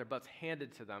well. They got their butts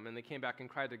handed to them, and they came back and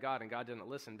cried to God, and God didn't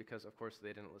listen because, of course,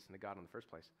 they didn't listen to God in the first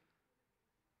place.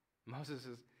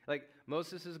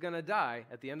 Moses is going to die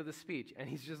at the end of the speech, and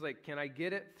he's just like, can I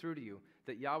get it through to you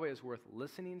that Yahweh is worth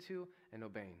listening to and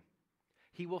obeying?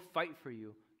 He will fight for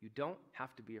you. You don't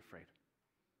have to be afraid.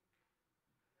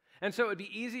 And so it would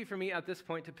be easy for me at this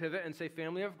point to pivot and say,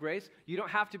 family of grace, you don't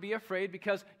have to be afraid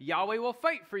because Yahweh will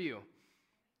fight for you.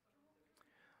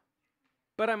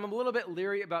 But I'm a little bit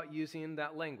leery about using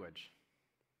that language.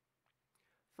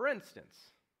 For instance,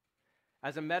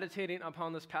 as I'm meditating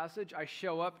upon this passage, I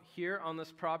show up here on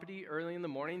this property early in the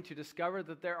morning to discover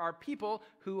that there are people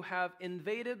who have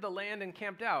invaded the land and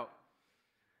camped out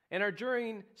and are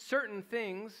doing certain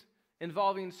things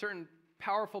involving certain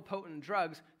powerful, potent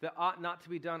drugs that ought not to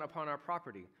be done upon our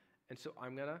property. And so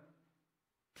I'm going to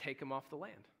take them off the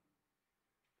land.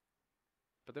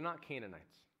 But they're not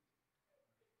Canaanites.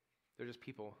 They're just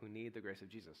people who need the grace of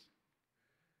Jesus.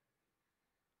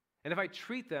 And if I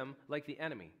treat them like the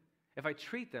enemy, if I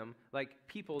treat them like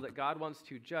people that God wants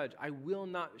to judge, I will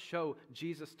not show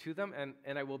Jesus to them,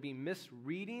 and I will be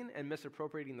misreading and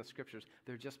misappropriating the scriptures.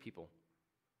 They're just people.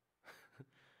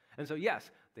 And so, yes,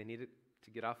 they need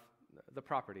to get off the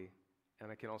property,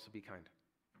 and I can also be kind.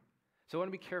 So I want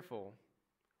to be careful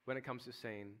when it comes to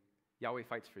saying, Yahweh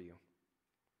fights for you.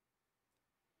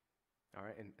 All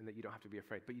right, and that you don't have to be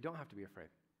afraid. But you don't have to be afraid.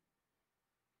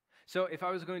 So if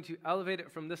I was going to elevate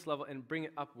it from this level and bring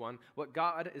it up one, what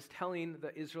God is telling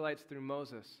the Israelites through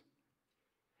Moses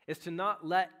is to not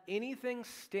let anything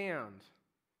stand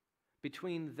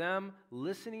between them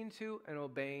listening to and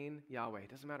obeying Yahweh.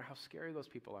 It doesn't matter how scary those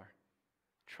people are.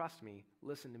 Trust me,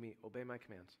 listen to me, obey my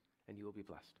commands, and you will be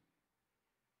blessed.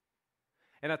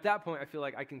 And at that point, I feel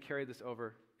like I can carry this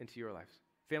over into your lives.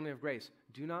 Family of grace,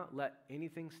 do not let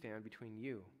anything stand between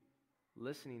you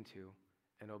listening to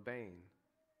and obeying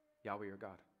Yahweh your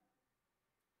God.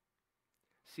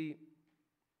 See,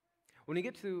 when you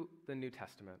get to the New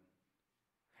Testament,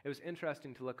 it was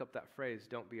interesting to look up that phrase,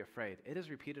 don't be afraid. It is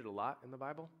repeated a lot in the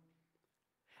Bible.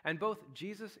 And both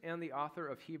Jesus and the author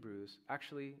of Hebrews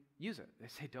actually use it. They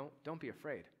say, don't be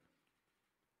afraid.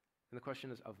 And the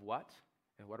question is, of what?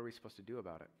 And what are we supposed to do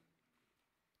about it?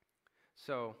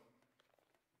 So,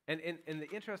 and the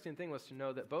interesting thing was to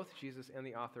know that both Jesus and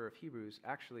the author of Hebrews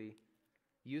actually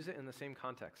use it in the same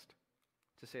context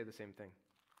to say the same thing.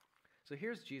 So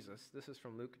here's Jesus. This is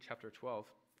from Luke chapter 12.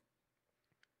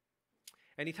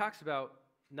 And he talks about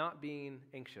not being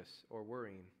anxious or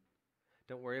worrying.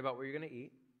 Don't worry about what you're going to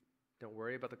eat. Don't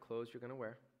worry about the clothes you're going to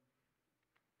wear.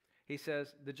 He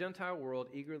says, the Gentile world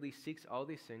eagerly seeks all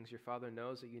these things. Your Father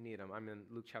knows that you need them. I'm in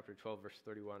Luke chapter 12, verse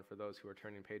 31 for those who are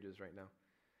turning pages right now.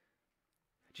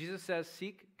 Jesus says,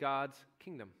 seek God's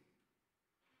kingdom.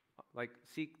 Like,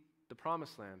 seek the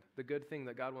promised land, the good thing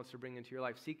that God wants to bring into your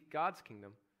life. Seek God's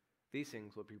kingdom. These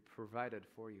things will be provided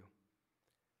for you.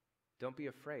 Don't be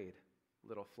afraid,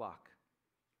 little flock,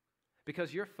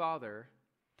 because your Father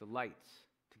delights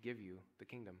to give you the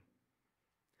kingdom.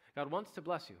 God wants to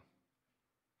bless you.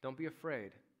 Don't be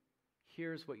afraid.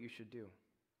 Here's what you should do.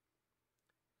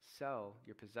 Sell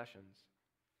your possessions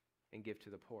and give to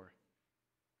the poor.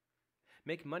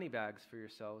 Make money bags for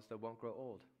yourselves that won't grow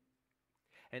old,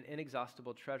 an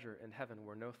inexhaustible treasure in heaven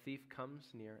where no thief comes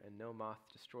near and no moth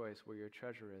destroys. Where your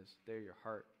treasure is, there your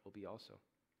heart will be also.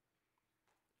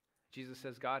 Jesus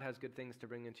says God has good things to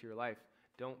bring into your life.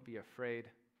 Don't be afraid.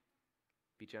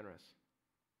 Be generous.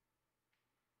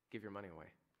 Give your money away.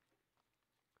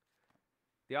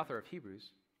 The author of Hebrews,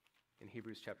 in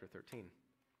Hebrews chapter 13,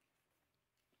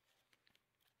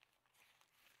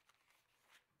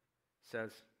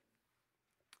 says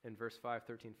in verse 5,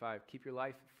 13:5, keep your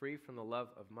life free from the love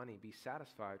of money. Be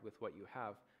satisfied with what you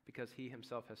have, because he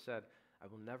himself has said, I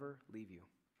will never leave you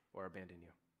or abandon you.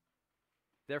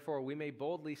 Therefore, we may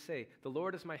boldly say, the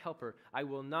Lord is my helper. I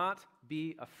will not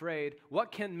be afraid.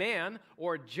 What can man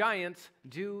or giants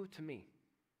do to me?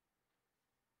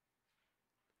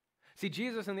 See,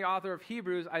 Jesus, in the author of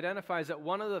Hebrews, identifies that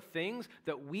one of the things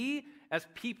that we as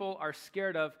people are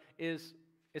scared of is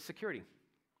security.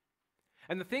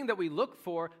 And the thing that we look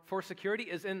for security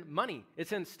is in money.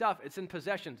 It's in stuff. It's in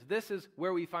possessions. This is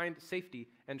where we find safety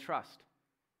and trust.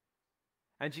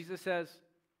 And Jesus says,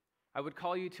 I would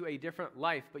call you to a different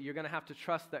life, but you're going to have to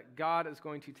trust that God is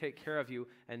going to take care of you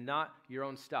and not your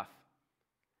own stuff,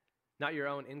 not your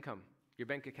own income, your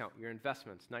bank account, your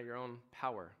investments, not your own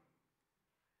power.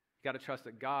 You've got to trust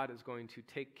that God is going to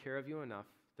take care of you enough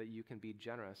that you can be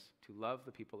generous to love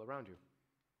the people around you.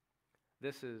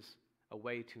 This is a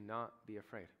way to not be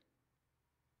afraid.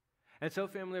 And so,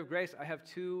 family of grace, I have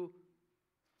two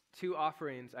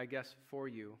offerings, I guess, for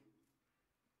you.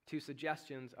 Two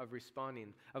suggestions of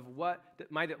responding, of what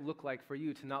might it look like for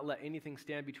you to not let anything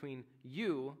stand between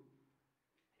you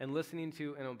and listening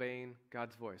to and obeying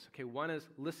God's voice. Okay, one is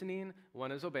listening,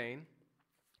 one is obeying,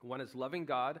 one is loving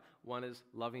God, one is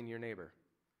loving your neighbor.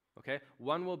 Okay,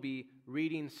 one will be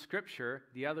reading scripture,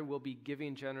 the other will be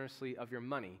giving generously of your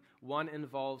money. One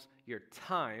involves your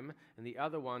time, and the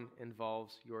other one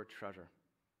involves your treasure.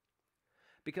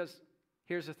 Because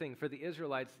Here's the thing. For the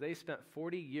Israelites, they spent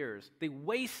 40 years. They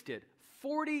wasted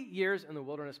 40 years in the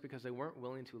wilderness because they weren't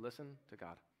willing to listen to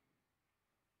God.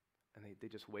 And they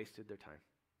just wasted their time.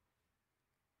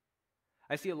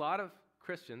 I see a lot of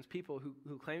Christians, people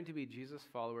who claim to be Jesus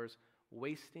followers,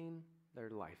 wasting their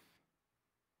life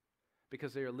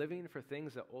because they are living for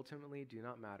things that ultimately do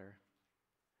not matter,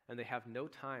 and they have no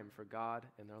time for God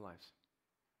in their lives.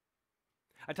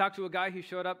 I talked to a guy who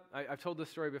showed up. I've told this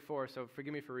story before, so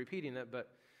forgive me for repeating it, but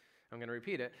I'm going to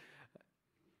repeat it.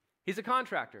 He's a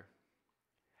contractor,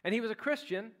 and he was a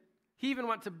Christian. He even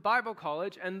went to Bible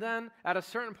college, and then at a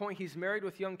certain point, he's married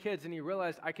with young kids, and he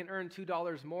realized, I can earn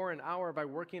 $2 more an hour by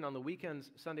working on the weekends,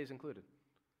 Sundays included.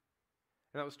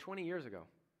 And that was 20 years ago.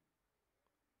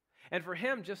 And for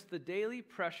him, just the daily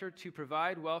pressure to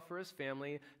provide well for his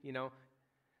family,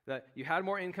 that you had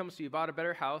more income, so you bought a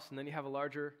better house, and then you have a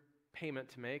larger payment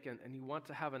to make, and you want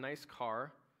to have a nice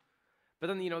car. But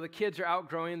then, the kids are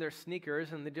outgrowing their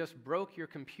sneakers, and they just broke your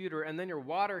computer, and then your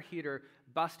water heater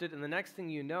busted, and the next thing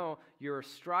you know, you're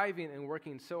striving and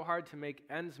working so hard to make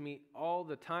ends meet all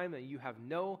the time that you have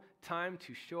no time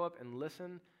to show up and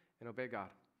listen and obey God.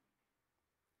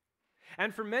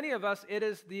 And for many of us, it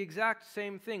is the exact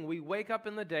same thing. We wake up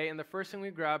in the day, and the first thing we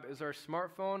grab is our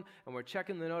smartphone, and we're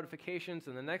checking the notifications,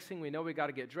 and the next thing we know, we got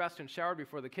to get dressed and showered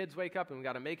before the kids wake up, and we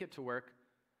got to make it to work.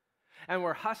 And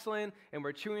we're hustling, and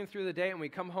we're chewing through the day, and we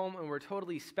come home, and we're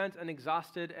totally spent and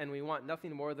exhausted, and we want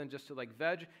nothing more than just to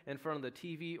veg in front of the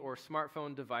TV or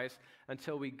smartphone device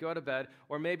until we go to bed.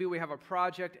 Or maybe we have a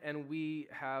project, and we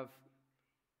have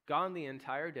gone the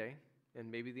entire day, and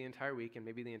maybe the entire week, and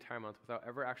maybe the entire month without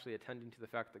ever actually attending to the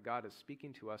fact that God is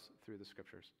speaking to us through the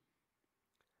Scriptures.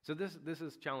 So this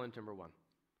is challenge number one.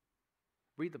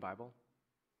 Read the Bible.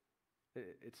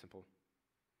 It's simple.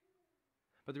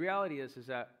 But the reality is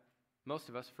that most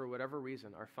of us, for whatever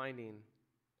reason, are finding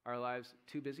our lives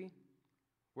too busy.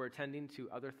 We're attending to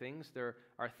other things. There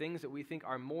are things that we think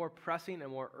are more pressing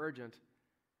and more urgent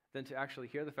than to actually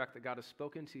hear the fact that God has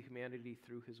spoken to humanity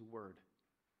through His Word.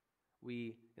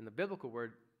 We, in the biblical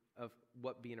word of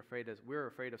what being afraid is, we're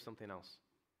afraid of something else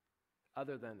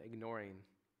other than ignoring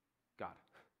God.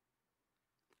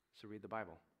 So read the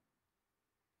Bible.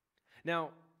 Now,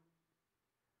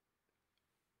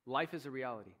 life is a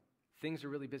reality. Things are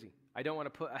really busy. I don't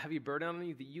want to put a heavy burden on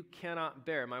you that you cannot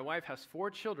bear. My wife has 4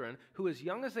 children who, as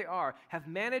young as they are, have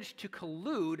managed to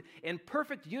collude in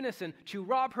perfect unison to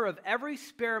rob her of every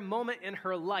spare moment in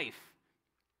her life.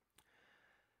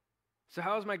 So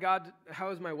how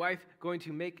is my wife going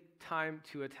to make time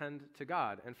to attend to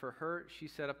God? And for her, she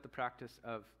set up the practice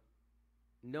of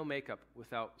no makeup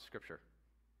without Scripture.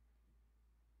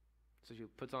 So she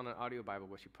puts on an audio Bible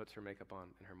where she puts her makeup on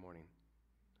in her morning.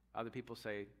 Other people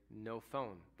say no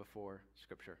phone before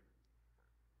Scripture.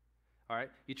 All right?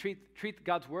 You treat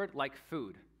God's Word like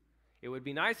food. It would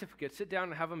be nice if we could sit down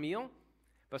and have a meal,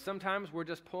 but sometimes we're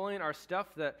just pulling our stuff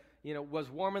that was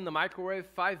warm in the microwave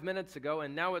 5 minutes ago,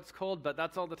 and now it's cold, but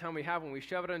that's all the time we have, and we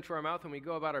shove it into our mouth and we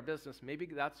go about our business. Maybe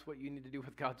that's what you need to do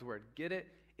with God's Word. Get it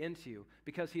into you,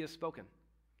 because He has spoken,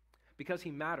 because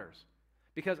He matters,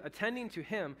 because attending to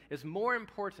Him is more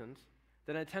important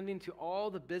than attending to all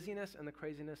the busyness and the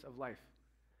craziness of life.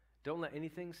 Don't let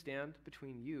anything stand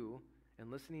between you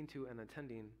and listening to and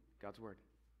attending God's Word.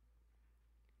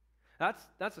 That's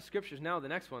the Scriptures. Now the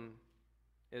next one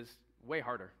is way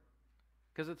harder,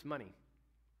 because it's money.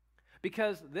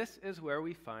 Because this is where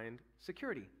we find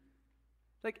security.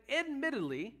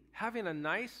 Admittedly, having a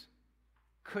nice,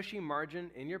 cushy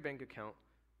margin in your bank account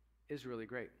is really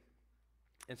great.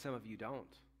 And some of you don't.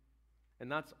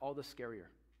 And that's all the scarier.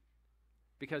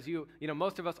 Because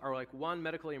most of us are one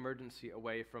medical emergency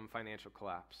away from financial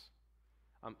collapse.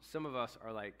 Some of us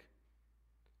are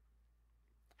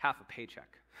half a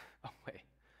paycheck away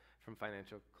from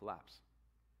financial collapse.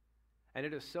 And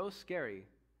it is so scary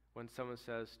when someone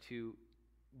says to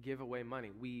give away money.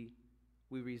 We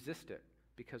resist it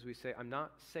because we say, I'm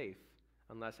not safe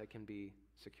unless I can be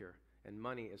secure. And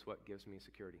money is what gives me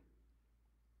security.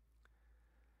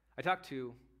 I talked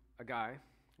to a guy,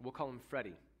 we'll call him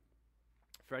Freddie.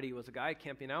 Freddie was a guy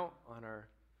camping out on our,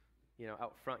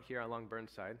 out front here along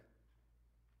Burnside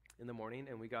in the morning,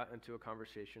 and we got into a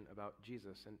conversation about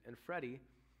Jesus. And Freddie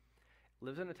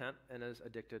lives in a tent and is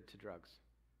addicted to drugs.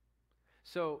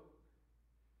 So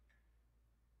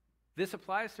this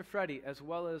applies to Freddie as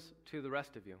well as to the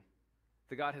rest of you,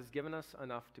 that God has given us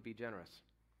enough to be generous.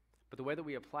 But the way that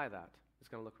we apply that is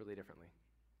going to look really differently.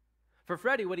 For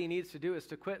Freddie, what he needs to do is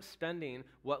to quit spending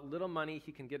what little money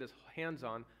he can get his hands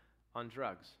on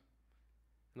drugs.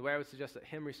 And the way I would suggest that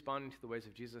him responding to the ways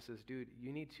of Jesus is, dude,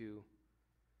 you need to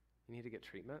get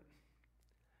treatment.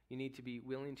 You need to be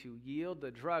willing to yield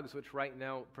the drugs which right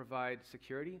now provide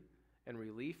security and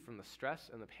relief from the stress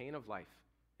and the pain of life.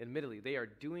 Admittedly, they are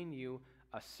doing you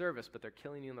a service, but they're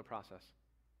killing you in the process.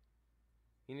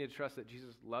 You need to trust that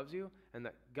Jesus loves you and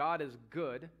that God is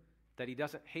good, that he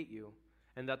doesn't hate you,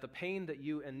 and that the pain that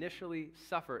you initially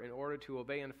suffer in order to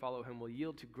obey and follow him will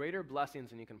yield to greater blessings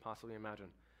than you can possibly imagine.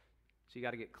 So you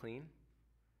got to get clean.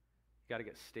 You got to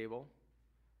get stable.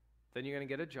 Then you're going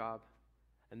to get a job.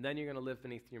 And then you're going to live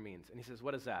beneath your means. And he says,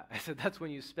 what is that? I said, that's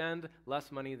when you spend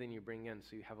less money than you bring in,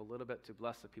 so you have a little bit to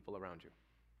bless the people around you.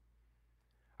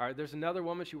 All right, there's another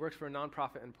woman, she works for a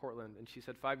nonprofit in Portland, and she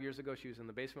said 5 years ago she was in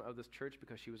the basement of this church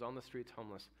because she was on the streets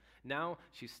homeless. Now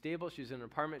she's stable, she's in an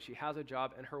apartment, she has a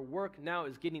job, and her work now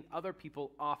is getting other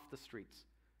people off the streets.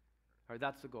 All right,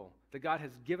 that's the goal. That God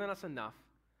has given us enough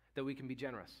that we can be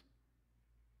generous.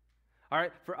 All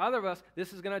right, for other of us,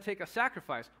 this is going to take a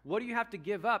sacrifice. What do you have to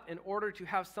give up in order to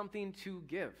have something to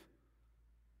give?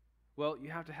 Well, you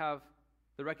have to have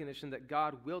the recognition that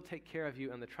God will take care of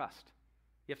you and the trust.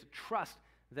 You have to trust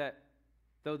that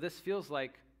though this feels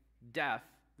like death,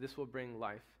 this will bring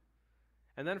life.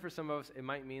 And then for some of us, it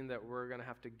might mean that we're going to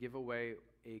have to give away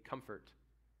a comfort.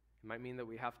 It might mean that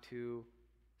we have to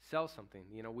sell something.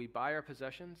 You know, we buy our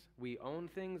possessions, we own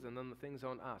things, and then the things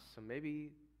own us. So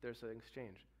maybe there's an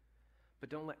exchange. But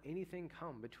don't let anything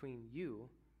come between you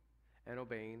and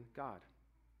obeying God.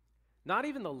 Not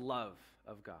even the love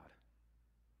of God.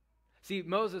 See,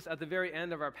 Moses, at the very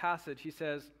end of our passage, he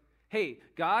says, hey,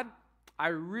 God, I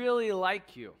really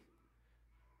like you.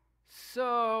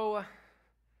 So,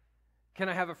 can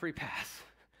I have a free pass?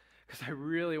 Because I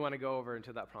really want to go over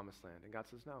into that promised land. And God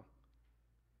says no.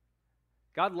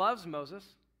 God loves Moses.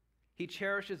 He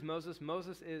cherishes Moses.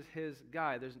 Moses is his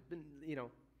guy. There's been,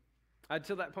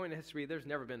 until that point in history, there's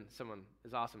never been someone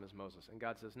as awesome as Moses. And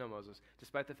God says, no, Moses,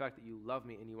 despite the fact that you love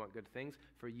me and you want good things,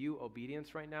 for you,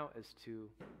 obedience right now is to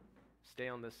stay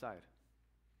on this side.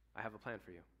 I have a plan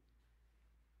for you.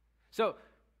 So,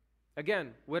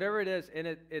 again, whatever it is, and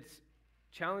it's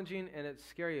challenging and it's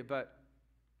scary, but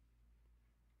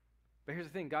here's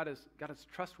the thing, God is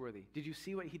trustworthy. Did you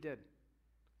see what he did?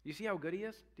 Do you see how good he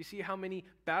is? Do you see how many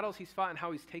battles he's fought and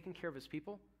how he's taken care of his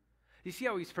people? Do you see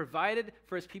how he's provided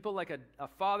for his people like a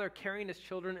father carrying his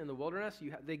children in the wilderness?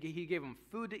 He gave them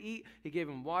food to eat. He gave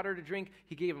them water to drink.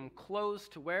 He gave them clothes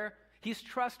to wear. He's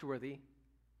trustworthy.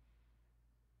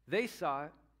 They saw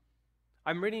it.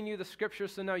 I'm reading you the scripture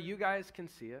so now you guys can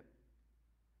see it.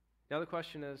 Now the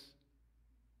question is,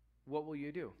 what will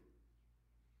you do?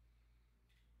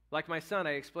 Like my son,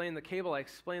 I explain the cable, I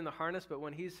explain the harness, but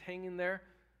when he's hanging there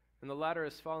and the ladder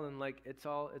is fallen, it's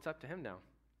up to him now.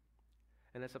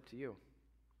 And it's up to you.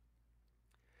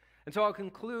 And so I'll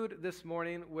conclude this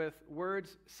morning with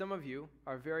words some of you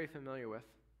are very familiar with.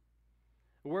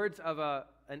 Words of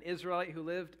an Israelite who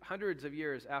lived hundreds of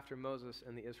years after Moses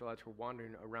and the Israelites were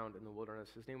wandering around in the wilderness.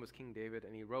 His name was King David,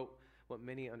 and he wrote what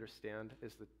many understand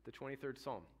is the 23rd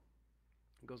Psalm.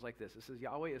 It goes like this. It says,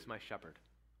 Yahweh is my shepherd.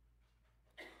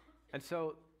 And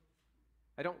so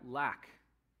I don't lack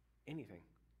anything.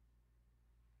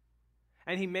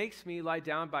 And he makes me lie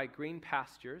down by green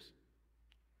pastures.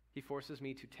 He forces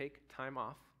me to take time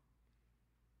off.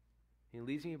 He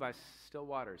leads me by still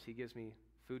waters. He gives me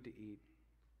food to eat,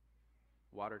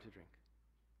 water to drink.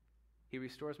 He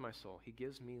restores my soul. He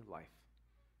gives me life.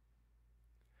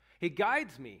 He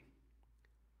guides me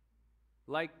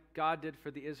like God did for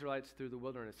the Israelites through the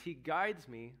wilderness. He guides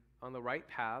me on the right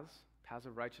paths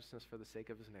of righteousness for the sake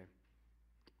of his name.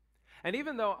 And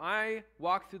even though I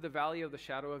walk through the valley of the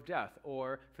shadow of death,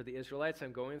 or for the Israelites,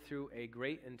 I'm going through a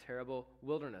great and terrible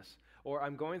wilderness, or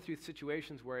I'm going through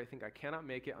situations where I think I cannot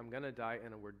make it, I'm going to die,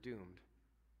 and we're doomed,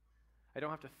 I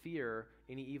don't have to fear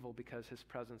any evil because his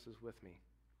presence is with me.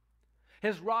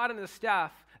 His rod and his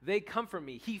staff, they comfort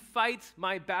me. He fights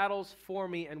my battles for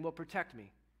me and will protect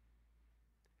me.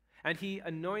 And he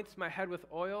anoints my head with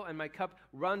oil, and my cup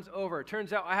runs over. It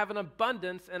turns out I have an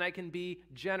abundance, and I can be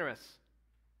generous.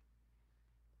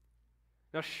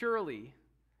 Now surely,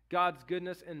 God's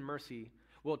goodness and mercy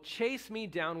will chase me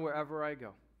down wherever I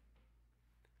go,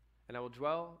 and I will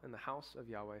dwell in the house of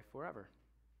Yahweh forever.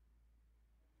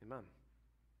 Amen.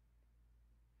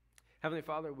 Heavenly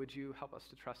Father, would you help us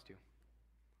to trust you,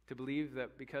 to believe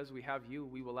that because we have you,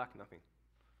 we will lack nothing,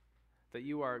 that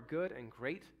you are good and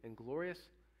great and glorious,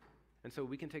 and so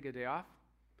we can take a day off,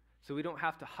 so we don't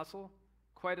have to hustle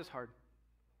quite as hard,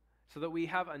 so that we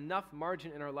have enough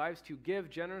margin in our lives to give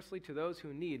generously to those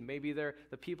who need. Maybe they're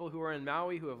the people who are in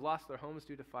Maui who have lost their homes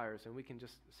due to fires, and we can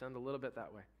just send a little bit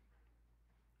that way.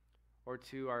 Or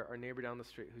to our neighbor down the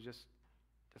street who just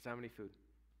doesn't have any food.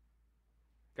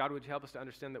 God, would you help us to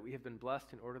understand that we have been blessed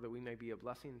in order that we may be a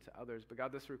blessing to others. But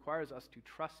God, this requires us to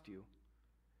trust you,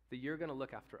 that you're going to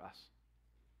look after us.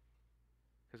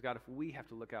 Because God, if we have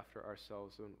to look after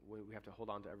ourselves, then we have to hold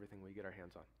on to everything we get our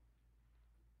hands on.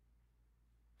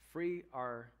 Free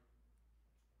our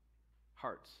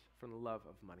hearts from the love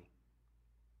of money.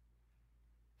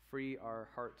 Free our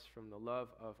hearts from the love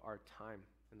of our time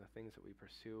and the things that we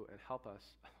pursue, and help us,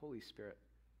 Holy Spirit,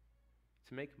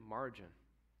 to make margin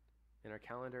in our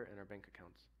calendar and our bank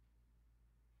accounts,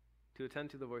 to attend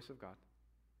to the voice of God,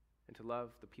 and to love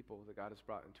the people that God has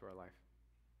brought into our life.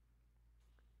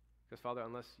 Because, Father,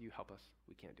 unless you help us,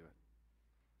 we can't do it.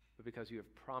 But because you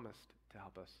have promised to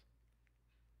help us,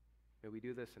 may we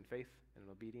do this in faith and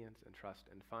in obedience and trust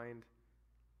and find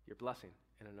your blessing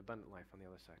and an abundant life on the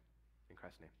other side. In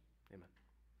Christ's name, amen.